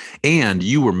 And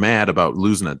you were mad about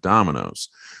losing at dominoes.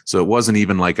 So it wasn't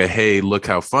even like a, hey, look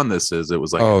how fun this is. It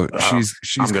was like,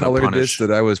 she's colored this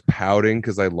that I was pouting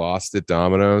because I lost at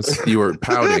dominoes. You were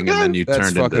pouting and then you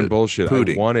turned into fucking bullshit.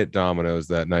 Pooting. I won at dominoes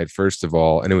that night, first of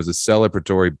all, and it was a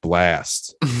celebratory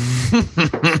blast.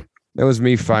 That was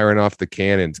me firing off the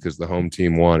cannons because the home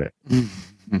team won it.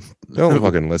 Don't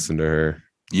fucking listen to her.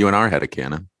 UNR had a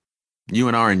cannon.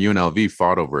 UNR and UNLV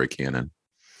fought over a cannon.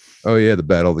 Oh yeah, the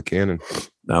Battle of the Cannon.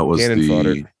 That was cannon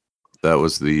fodder. That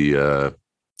was the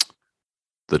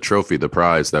trophy, the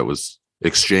prize that was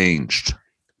exchanged.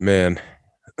 Man,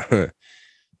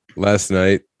 last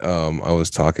night I was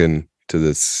talking to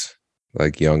this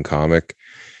like young comic,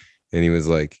 and he was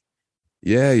like,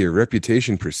 "Yeah, your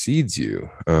reputation precedes you.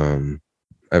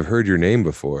 I've heard your name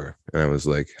before." And I was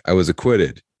like, "I was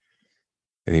acquitted."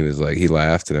 And he was like, he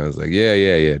laughed, and I was like,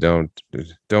 "Yeah. Don't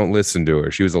listen to her.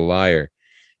 She was a liar."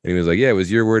 And he was like, "Yeah, it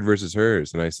was your word versus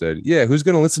hers." And I said, "Yeah, who's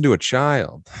going to listen to a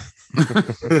child?"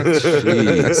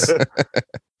 Jeez.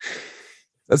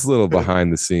 That's a little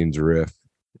behind the scenes riff.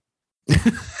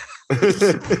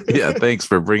 Yeah, thanks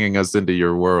for bringing us into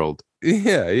your world.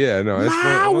 Yeah. No,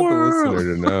 I want the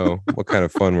listener to know what kind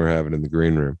of fun we're having in the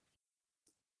green room.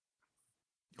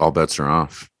 All bets are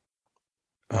off.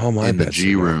 Oh, my in the bets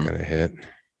G are not room. gonna hit.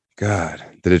 God,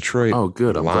 the Detroit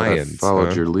good. I'm glad I Lions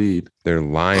followed your lead. They're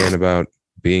lying about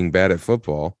being bad at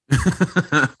football.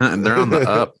 And they're on the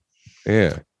up.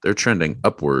 Yeah. They're trending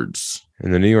upwards.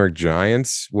 And the New York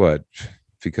Giants, what?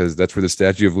 Because that's where the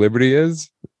Statue of Liberty is?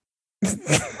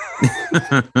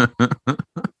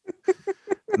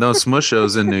 No,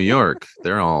 Smushos in New York.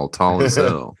 They're all tall as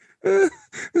hell.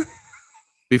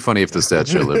 Be funny if the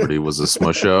Statue of Liberty was a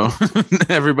Smusho.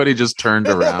 Everybody just turned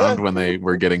around when they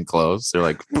were getting close. They're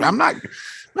like, I'm not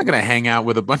going to hang out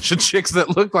with a bunch of chicks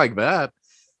that look like that.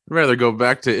 I'd rather go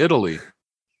back to Italy.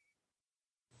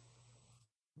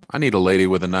 I need a lady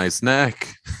with a nice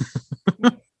neck.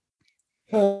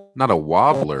 Not a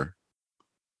wobbler.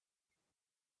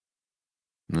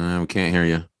 No, we can't hear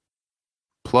you.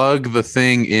 Plug the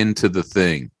thing into the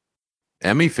thing.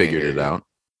 Emmy figured it out.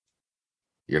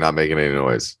 You're not making any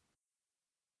noise.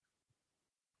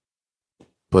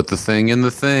 Put the thing in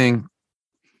the thing.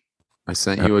 I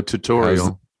sent you a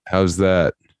tutorial. How's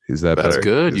that? Is that That's better?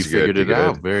 good. You It's figured good. it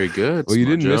out. Very good. Well, you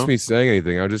didn't miss Smojo. me saying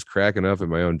anything. I was just cracking up at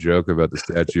my own joke about the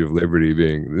Statue of Liberty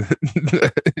being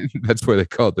that's why they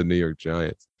call it the New York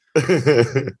Giants.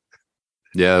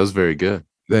 Yeah, that was very good.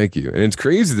 Thank you. And it's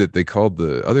crazy that they called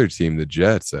the other team the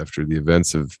Jets after the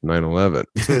events of 9/11.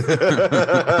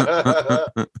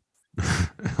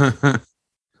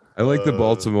 I like the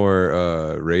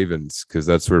Baltimore Ravens because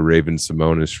that's where Raven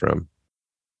Simone is from.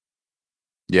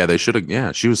 Yeah, they should have.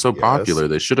 Yeah, she was so Yes. popular.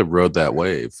 They should have rode that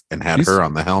wave and had She's- her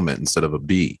on the helmet instead of a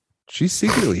bee. She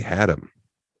secretly had him.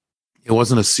 It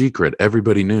wasn't a secret.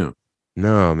 Everybody knew.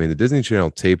 No, I mean the Disney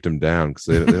Channel taped him down because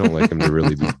they don't like him to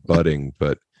really be budding.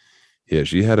 But yeah,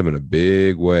 she had him in a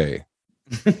big way.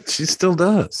 She still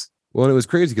does. Well, and it was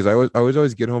crazy because I would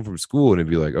always get home from school and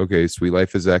it'd be like, okay, Sweet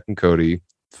Life of Zach and Cody,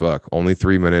 fuck, only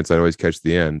 3 minutes. I'd always catch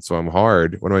the end. So I'm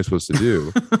hard. What am I supposed to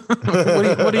do?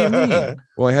 What do you mean?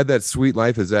 Well, I had that sweet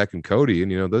life of Zach and Cody,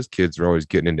 and those kids are always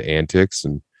getting into antics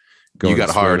and going You got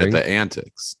hard at swimming. the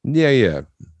antics. Yeah.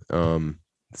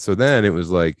 So then it was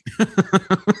like,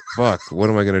 fuck, what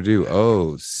am I gonna do?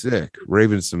 Oh, sick.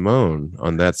 Raven Simone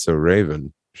on That's So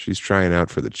Raven. She's trying out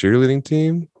for the cheerleading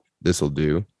team. This'll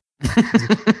do.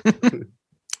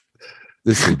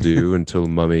 This'll do until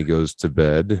Mummy goes to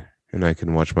bed and I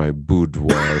can watch my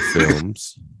boudoir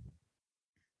films.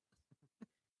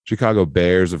 Chicago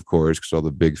Bears, of course, because all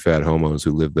the big fat homos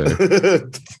who live there.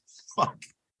 Fuck.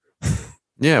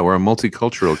 Yeah, we're a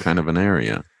multicultural kind of an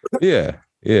area. Yeah.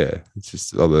 It's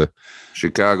just all the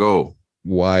Chicago.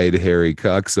 wide, hairy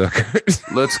cocksuckers.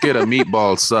 Let's get a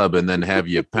meatball sub and then have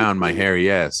you pound my hairy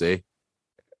ass, eh?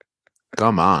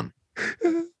 Come on.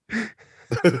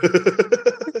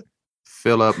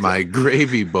 Fill up my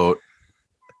gravy boat.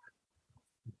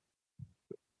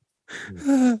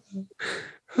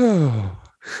 Oh,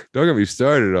 don't get me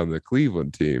started on the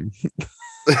Cleveland team.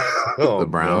 Oh, The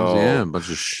Browns, no. yeah, bunch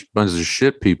of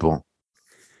shit people.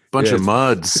 Bunch Yeah, of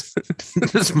muds.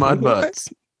 Just mud What? butts.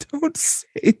 Don't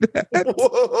say that.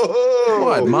 Whoa.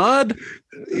 What, mud?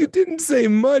 You didn't say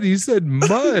mud. You said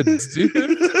muds, dude.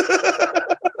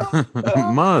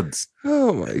 Muds.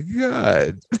 Oh my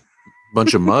god.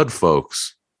 Bunch of mud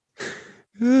folks.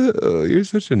 Oh, you're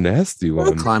such a nasty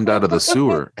one. Climbed out of the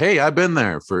sewer. Hey, I've been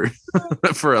there for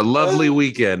for a lovely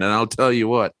weekend, and I'll tell you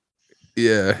what,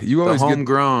 Yeah, you the always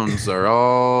homegrowns are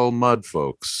all mud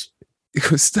folks.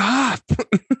 get. Stop.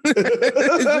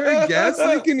 Is there a gas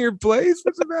leak in your place?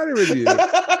 What's the matter with you?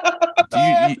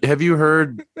 Have you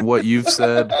heard what you've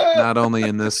said not only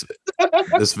in this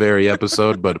very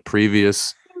episode but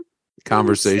previous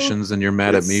conversations, and you're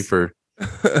mad at me for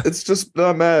It's just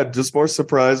not mad, just more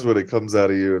surprised when it comes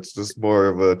out of you. It's just more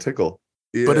of a tickle.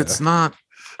 but Yeah. it's not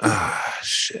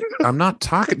shit. I'm not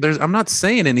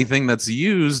saying anything that's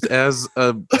used as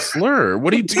a slur.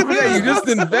 What are you doing? Yeah, you just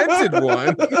invented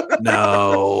one.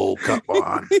 No, come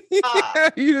on. Yeah,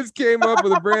 you just came up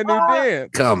with a brand new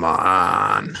dance. Come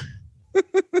on.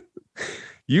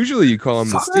 Usually you call them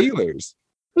the Fuck. Steelers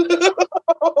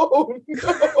Oh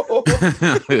no!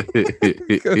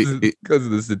 because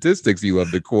of the statistics you love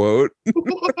to quote.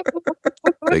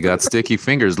 They got sticky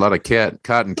fingers, a lot of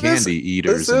cotton This- candy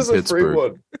eaters This is in a free Pittsburgh.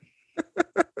 one.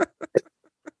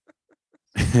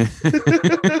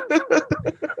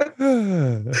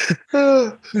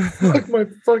 Fuck, my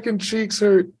fucking cheeks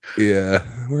hurt. Yeah,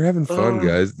 we're having fun, Oh.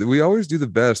 guys. We always do the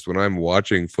best when I'm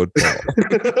watching football.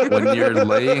 When you're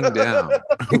laying down,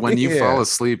 when you Yeah. fall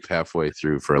asleep halfway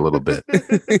through for a little bit.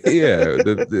 Yeah,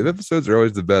 the episodes are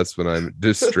always the best when I'm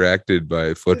distracted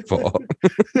by football.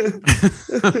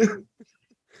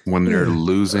 When you're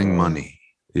losing money.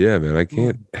 Yeah, man, I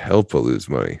can't help but lose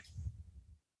money.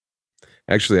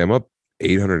 Actually, I'm up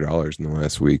 $800 in the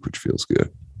last week, which feels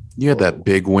good. You had that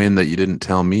big win that you didn't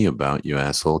tell me about, you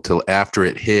asshole, till after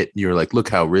it hit. You were like, look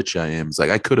how rich I am. It's like,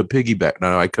 I could have piggybacked.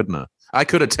 No, I couldn't have. I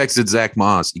could have texted Zach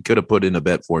Moss. He could have put in a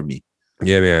bet for me.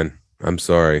 Yeah, man, I'm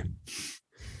sorry.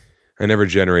 I never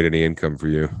generate any income for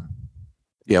you.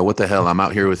 Yeah, what the hell? I'm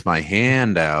out here with my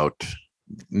hand out.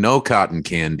 No cotton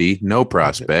candy, no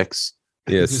prospects.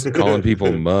 Yes, calling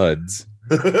people muds.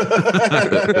 I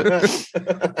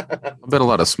bet a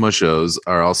lot of smushos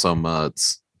are also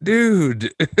muds.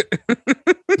 Dude,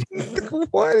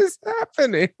 what is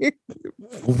happening?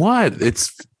 What?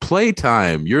 It's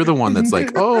playtime. You're the one that's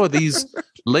like, oh, these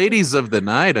ladies of the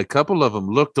night, a couple of them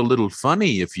looked a little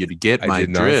funny if you'd get I my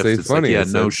did not drift. say It's funny. like,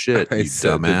 yeah, I no said- shit, I you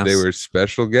said that dumbass. they were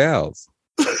special gals.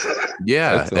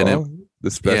 Yeah, That's and all. The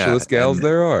specialist gals and-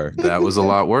 there are. that was a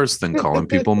lot worse than calling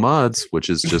people muds, which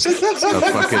is just a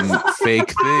fucking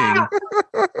fake thing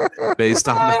based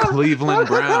on the Cleveland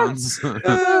Browns.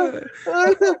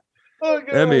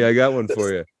 Emmy, I got one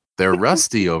for you. They're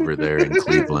rusty over there in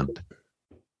Cleveland.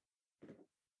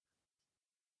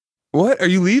 What? Are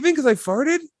you leaving because I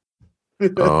farted?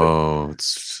 Oh,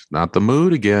 it's not the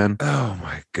mood again. Oh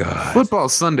my god. Football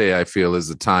Sunday, I feel, is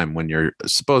the time when you're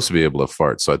supposed to be able to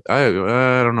fart. So I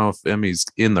don't know if Emmy's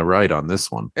in the right on this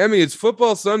one. Emmy, it's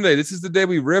football Sunday. This is the day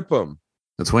we rip them.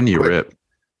 That's when you Quick. rip.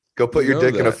 Go put your know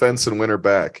dick in a that. fence and win her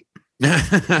back.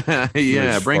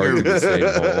 Yeah, bring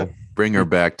her bring her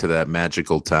back to that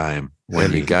magical time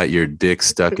when you Emmy. got your dick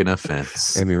stuck in a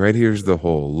fence. Emmy, right here's the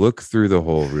hole. Look through the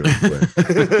hole real quick.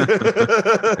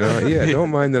 Yeah,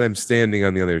 don't mind that I'm standing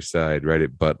on the other side, right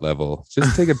at butt level.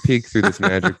 Just take a peek through this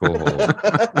magical hole.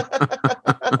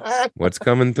 What's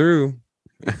coming through?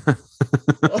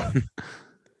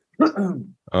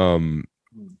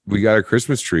 We got a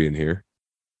Christmas tree in here.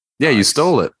 Yeah, you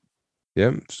stole it.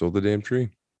 Yep, stole the damn tree.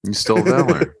 You stole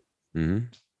Valor. hmm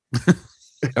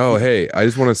Oh, hey, I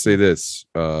just want to say this.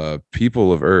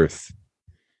 People of Earth,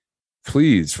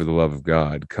 please, for the love of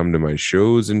God, come to my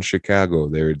shows in Chicago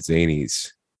there at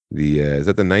Zany's. Is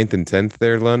that the 9th and 10th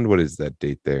there, Lund? What is that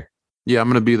date there? Yeah, I'm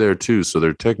going to be there too. So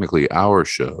they're technically our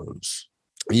shows.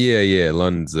 Yeah.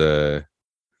 Lund's I'm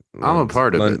a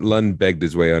part of it. Lund begged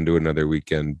his way onto another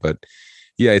weekend, but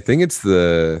yeah, I think it's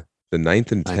the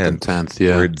 9th and 10th. 9th and 10th,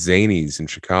 yeah. We're at Zany's in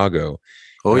Chicago.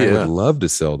 Oh, And I yeah. would love to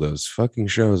sell those fucking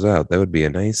shows out. That would be a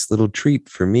nice little treat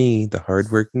for me, the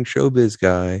hardworking showbiz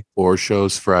guy. 4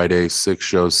 shows Friday, 6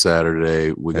 shows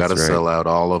Saturday. We got to That's right. sell out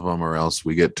all of them or else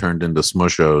we get turned into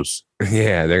smushos.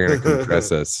 Yeah, they're gonna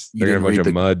compress us. You They're gonna have a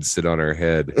didn't bunch read of mud sit on our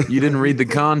head. You didn't read the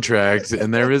contract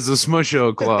and there is a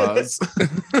smusho clause.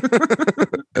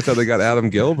 That's how they got Adam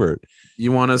Gilbert.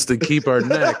 You want us to keep our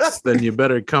necks, then you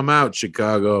better come out,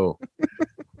 Chicago.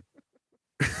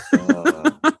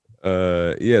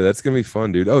 Yeah, that's gonna be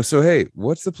fun, dude. Oh, so hey,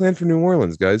 what's the plan for New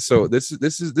Orleans, guys? So this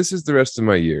is the rest of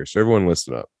my year. So everyone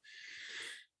listen up.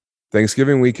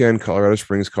 Thanksgiving weekend, Colorado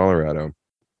Springs, Colorado.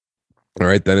 All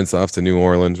right, then it's off to New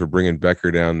Orleans. We're bringing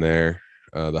Becker down there.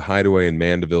 The Hideaway in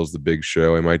Mandeville's the big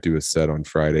show. I might do a set on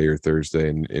Friday or Thursday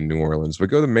in New Orleans. But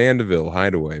go to Mandeville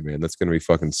Hideaway, man. That's gonna be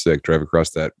fucking sick. Drive across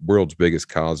that world's biggest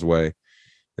causeway,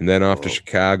 and then off to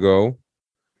Chicago.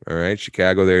 All right,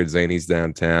 Chicago there at Zany's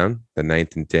downtown, the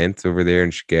 9th and 10th over there in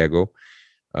Chicago.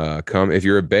 Come if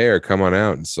you're a bear, come on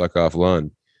out and suck off Lund.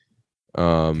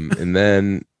 And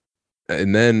then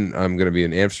I'm gonna be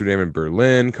in Amsterdam and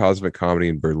Berlin, Cosmic Comedy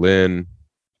in Berlin,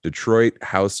 Detroit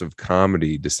House of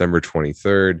Comedy, December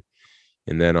 23rd,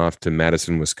 and then off to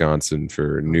Madison, Wisconsin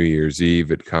for New Year's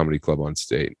Eve at Comedy Club on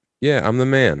State. Yeah, I'm the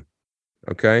man.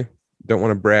 Okay, don't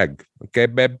want to brag. Okay,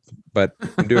 babe, but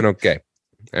I'm doing okay.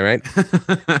 All right.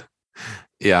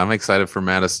 Yeah, I'm excited for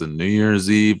Madison. New Year's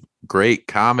Eve, great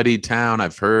comedy town.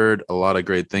 I've heard a lot of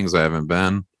great things. I haven't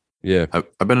been. Yeah.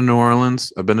 I've been to New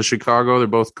Orleans. I've been to Chicago. They're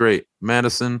both great.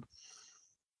 Madison,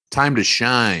 time to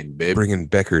shine, babe. Bringing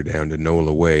Becker down to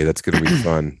NOLA Way. That's going to be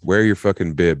fun. Wear your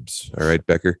fucking bibs. All right,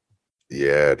 Becker.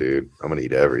 Yeah, dude. I'm gonna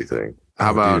eat everything. How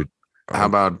Oh, about dude. how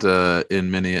about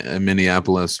in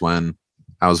Minneapolis when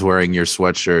I was wearing your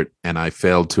sweatshirt and I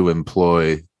failed to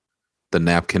employ the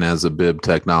napkin as a bib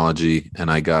technology and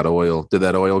I got oil. Did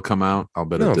that oil come out? I'll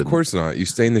bet No, it of didn't. course not. You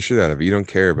stain the shit out of it. You don't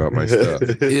care about my stuff.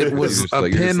 It You're was just a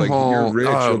you're just pinhole. you're rich.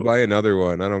 Oh, You'll buy another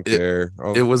one. I don't care.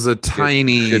 it was a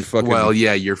tiny. get fucking Well,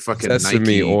 yeah, your fucking sesame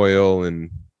Nike oil and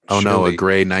Oh no, a chili.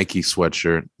 gray Nike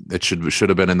sweatshirt. It should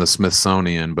have been in the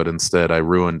Smithsonian, but instead I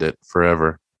ruined it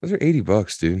forever. Those are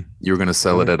 $80, dude. You were gonna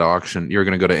sell it at auction. You were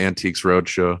gonna go to Antiques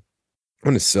Roadshow. I'm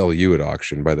going to sell you at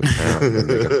auction by the pound and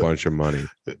make a bunch of money.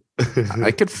 I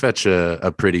could fetch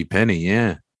a pretty penny,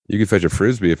 yeah. You could fetch a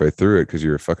frisbee if I threw it because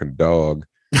you're a fucking dog.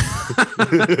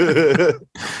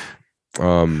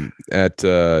 At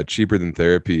Cheaper Than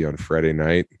Therapy on Friday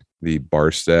night, the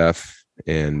bar staff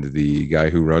and the guy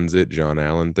who runs it, John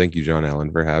Allen. Thank you, John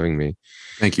Allen, for having me.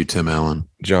 Thank you, Tim Allen.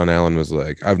 John Allen was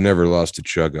like, I've never lost a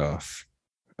chug off.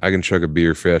 I can chug a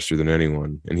beer faster than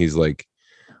anyone. And he's like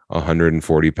a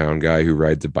 140-pound guy who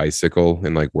rides a bicycle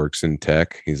and like works in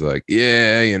tech. He's like,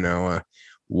 yeah,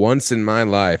 once in my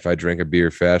life, I drank a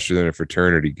beer faster than a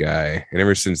fraternity guy. And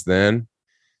ever since then,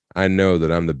 I know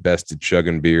that I'm the best at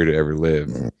chugging beer to ever live.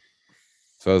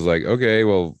 So I was like, okay,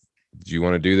 well, do you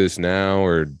want to do this now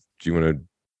or do you want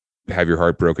to have your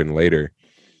heart broken later?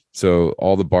 So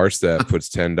all the bar staff puts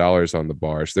 $10 on the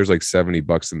bar. So there's like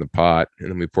 $70 in the pot. And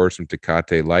then we pour some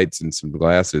Tecate lights in some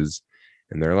glasses.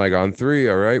 And they're like, on 3,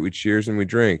 all right, we cheers and we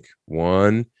drink.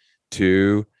 1,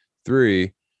 2,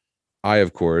 3. I,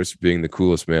 of course, being the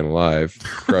coolest man alive,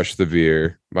 crush the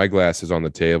beer. My glass is on the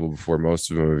table before most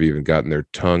of them have even gotten their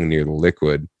tongue near the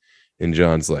liquid. And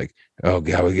John's like, oh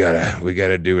God, we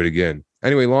gotta do it again.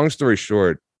 Anyway, long story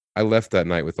short, I left that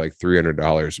night with like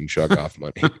 $300 in chug off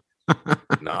money.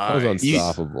 I was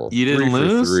unstoppable. You didn't 3 for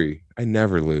lose? 3. I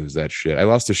never lose that shit. I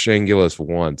lost to Shane Gillis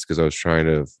once because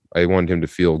I wanted him to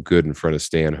feel good in front of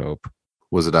Stanhope.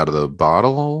 Was it out of the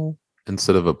bottle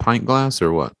instead of a pint glass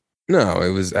or what? No, it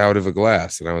was out of a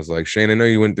glass. And I was like, Shane, I know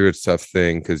you went through a tough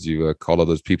thing because you called all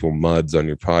those people muds on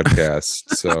your podcast.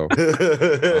 So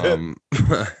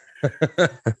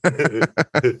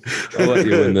I'll let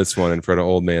you win this one in front of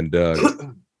old man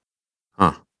Doug.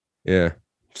 Huh. Yeah.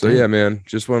 So yeah, man,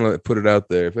 just want to put it out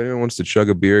there. If anyone wants to chug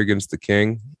a beer against the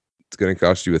king, it's going to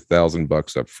cost you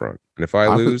 $1,000 up front. And if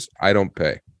I lose, I don't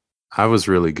pay. I was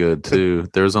really good too.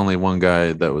 There was only one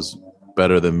guy that was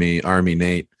better than me, Army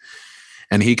Nate.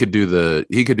 And he could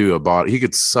do a bottle. He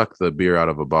could suck the beer out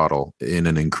of a bottle in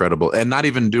an incredible, and not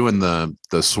even doing the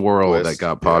swirl Twist, that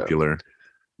got yeah. popular.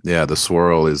 Yeah, the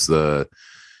swirl is the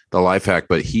life hack,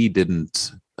 but he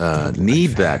didn't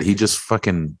need that. He just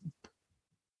fucking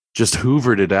just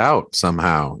hoovered it out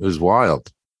somehow. It was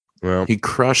wild. Well, He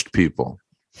crushed people.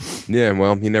 yeah,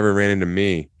 well, he never ran into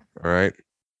me. All right.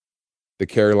 The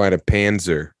Carolina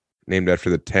Panzer, named after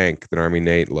the tank that Army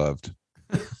Nate loved.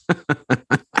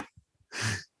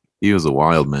 He was a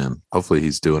wild man. Hopefully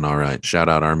he's doing all right. Shout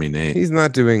out Army Nate. He's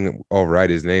not doing all right.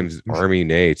 His name's Army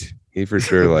Nate. He for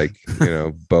sure,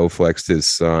 Bowflexed his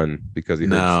son because he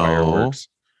heard No. fireworks.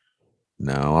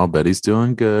 No, I'll bet he's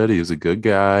doing good. He was a good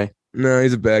guy. No,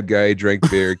 he's a bad guy. He drank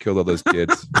beer, killed all those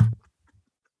kids.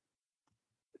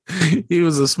 He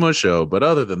was a smusho, but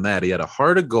other than that, he had a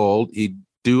heart of gold. He'd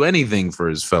do anything for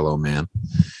his fellow man.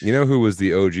 You know who was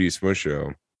the OG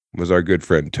Smusho? Was our good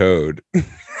friend Toad.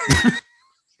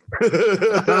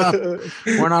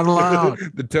 We're not allowed.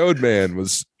 The Toad Man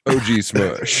was OG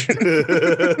Smush.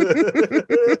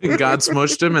 God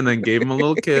smushed him and then gave him a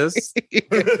little kiss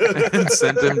and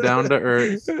sent him down to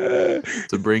earth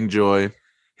to bring joy.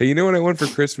 Hey, you know what I want for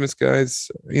Christmas, guys?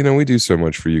 You know, we do so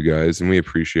much for you guys, and we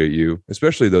appreciate you,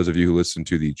 especially those of you who listen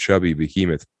to the Chubby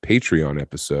Behemoth Patreon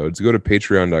episodes. Go to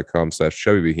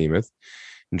patreon.com/chubbybehemoth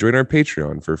and join our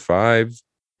Patreon for $5.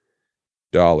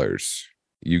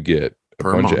 You get a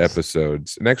Per bunch of month.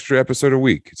 episodes, an extra episode a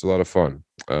week. It's a lot of fun.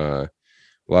 A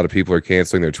lot of people are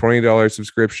canceling their $20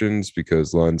 subscriptions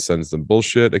because Lund sends them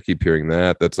bullshit. I keep hearing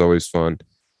that. That's always fun.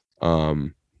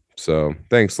 So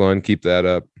thanks, Lund. Keep that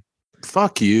up.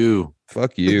 Fuck you.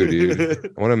 Fuck you,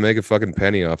 dude. I want to make a fucking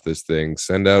penny off this thing.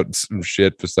 Send out some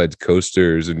shit besides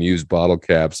coasters and used bottle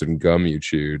caps and gum you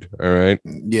chewed. All right.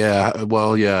 Yeah.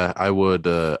 Well, yeah, I would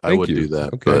I Thank would you. do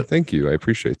that. Okay. But Thank you. I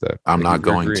appreciate that. I'm Thank not you for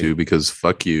going agreeing. to because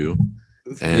fuck you.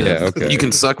 And Yeah, okay. you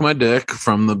can suck my dick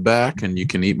from the back and you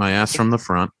can eat my ass from the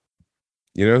front.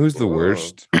 You know who's the Whoa.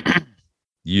 worst?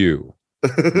 You.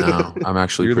 No, I'm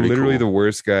actually You're pretty literally cool. the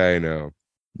worst guy I know.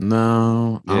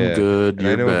 No, Yeah, I'm good. And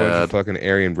I You're know a bunch bad. of fucking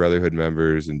Aryan Brotherhood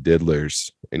members and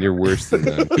diddlers, and you're worse than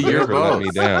them. You You're never let both. me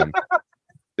down.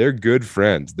 They're good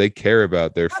friends. They care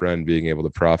about their friend being able to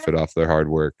profit off their hard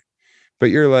work. But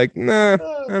you're like, nah,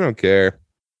 I don't care.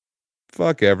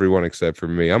 Fuck everyone except for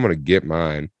me. I'm gonna get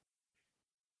mine.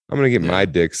 I'm gonna get Yeah. my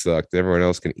dick sucked. Everyone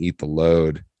else can eat the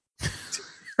load.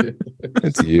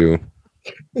 It's you.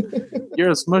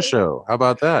 You're a smusho. How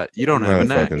about that? You don't I'm have a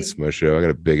not a neck. fucking smusho. I got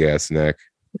a big ass neck.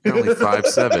 You're only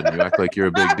 5'7". You act like you're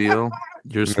a big deal.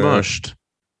 You're No. smushed.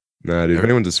 Nah, dude. If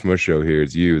anyone's a smusho here,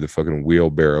 it's you, the fucking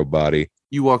wheelbarrow body.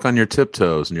 You walk on your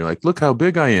tiptoes and you're like, look how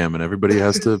big I am. And everybody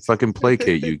has to fucking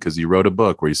placate you because you wrote a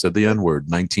book where you said the N-word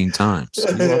 19 times.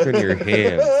 You walk on your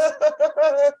hands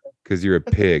because you're a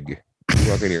pig. You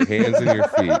walk on your hands and your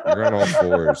feet. You're on all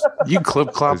fours. You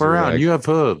clip clop 'Cause you're around. like- You have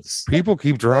hooves. People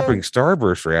keep dropping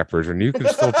Starburst wrappers, and you can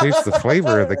still taste the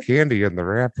flavor of the candy in the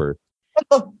wrapper.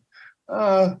 Fucking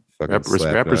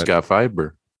slap Rappers nut. got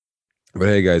fiber. But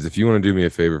hey, guys, if you want to do me a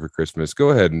favor for Christmas,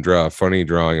 go ahead and draw a funny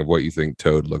drawing of what you think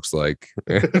Toad looks like.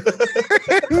 We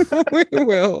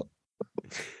will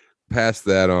pass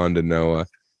that on to Noah.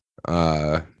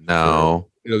 No.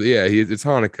 Yeah, it's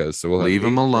Hanukkah, so we'll have Leave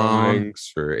him 8 alone.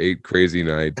 drawings for 8 crazy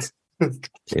nights.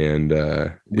 And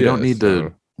We don't need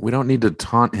to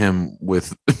taunt him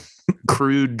with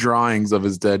crude drawings of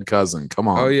his dead cousin. Come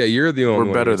on. Oh yeah, you're the only We're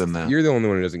one better who- than that. You're the only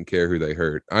one who doesn't care who they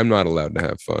hurt. I'm not allowed to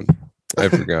have fun. I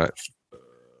forgot.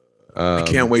 I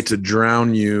can't wait to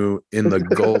drown you in the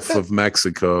Gulf of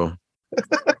Mexico.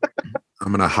 I'm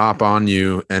going to hop on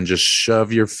you and just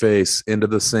shove your face into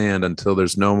the sand until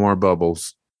there's no more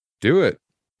bubbles. Do it.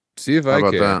 See if How I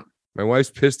about can. that? My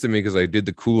wife's pissed at me because I did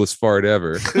the coolest fart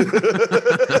ever.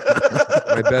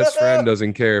 My best friend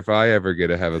doesn't care if I ever get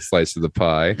to have a slice of the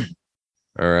pie.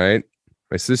 All right.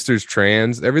 My sister's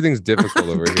trans. Everything's difficult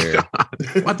over here.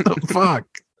 God, what the fuck?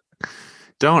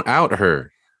 Don't out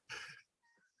her.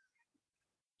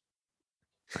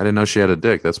 I didn't know she had a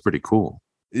dick. That's pretty cool.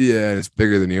 Yeah, and it's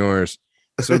bigger than yours.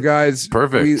 So, guys,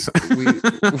 Perfect. we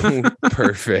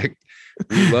perfect.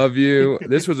 We love you.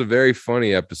 This was a very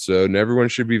funny episode, and everyone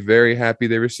should be very happy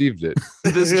they received it.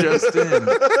 This just in.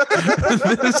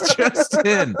 This just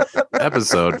in.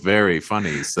 Episode very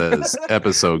funny, says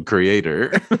episode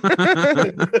creator.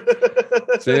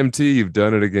 Sam T, you've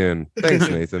done it again. Thanks,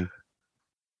 Nathan.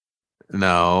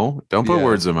 No, don't put Yeah.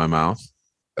 words in my mouth.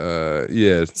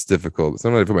 Yeah, it's difficult.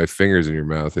 Sometimes I put my fingers in your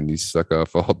mouth and you suck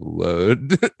off all the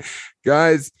load.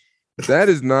 Guys, that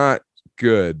is not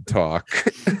good talk.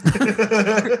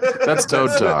 That's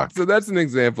Toad talk. So that's an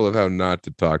example of how not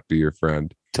to talk to your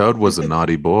friend. Toad was a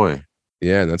naughty boy.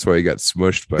 Yeah, and that's why he got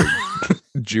smushed by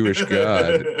Jewish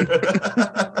God.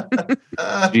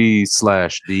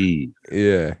 G/D.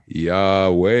 Yeah,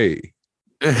 Yahweh.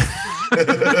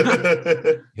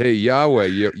 Hey, Yahweh,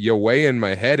 you're weighing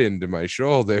my head into my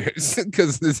shoulders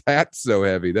because this hat's so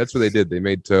heavy. That's what they did. They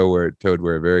made Toad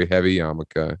wear a very heavy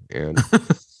yarmulke, and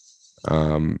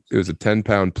it was a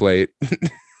 10-pound plate.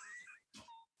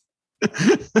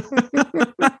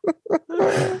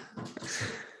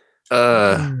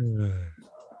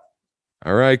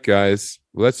 All right, guys.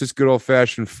 Well, that's just good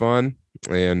old-fashioned fun,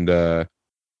 and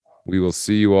we will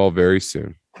see you all very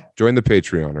soon. Join the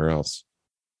Patreon or else.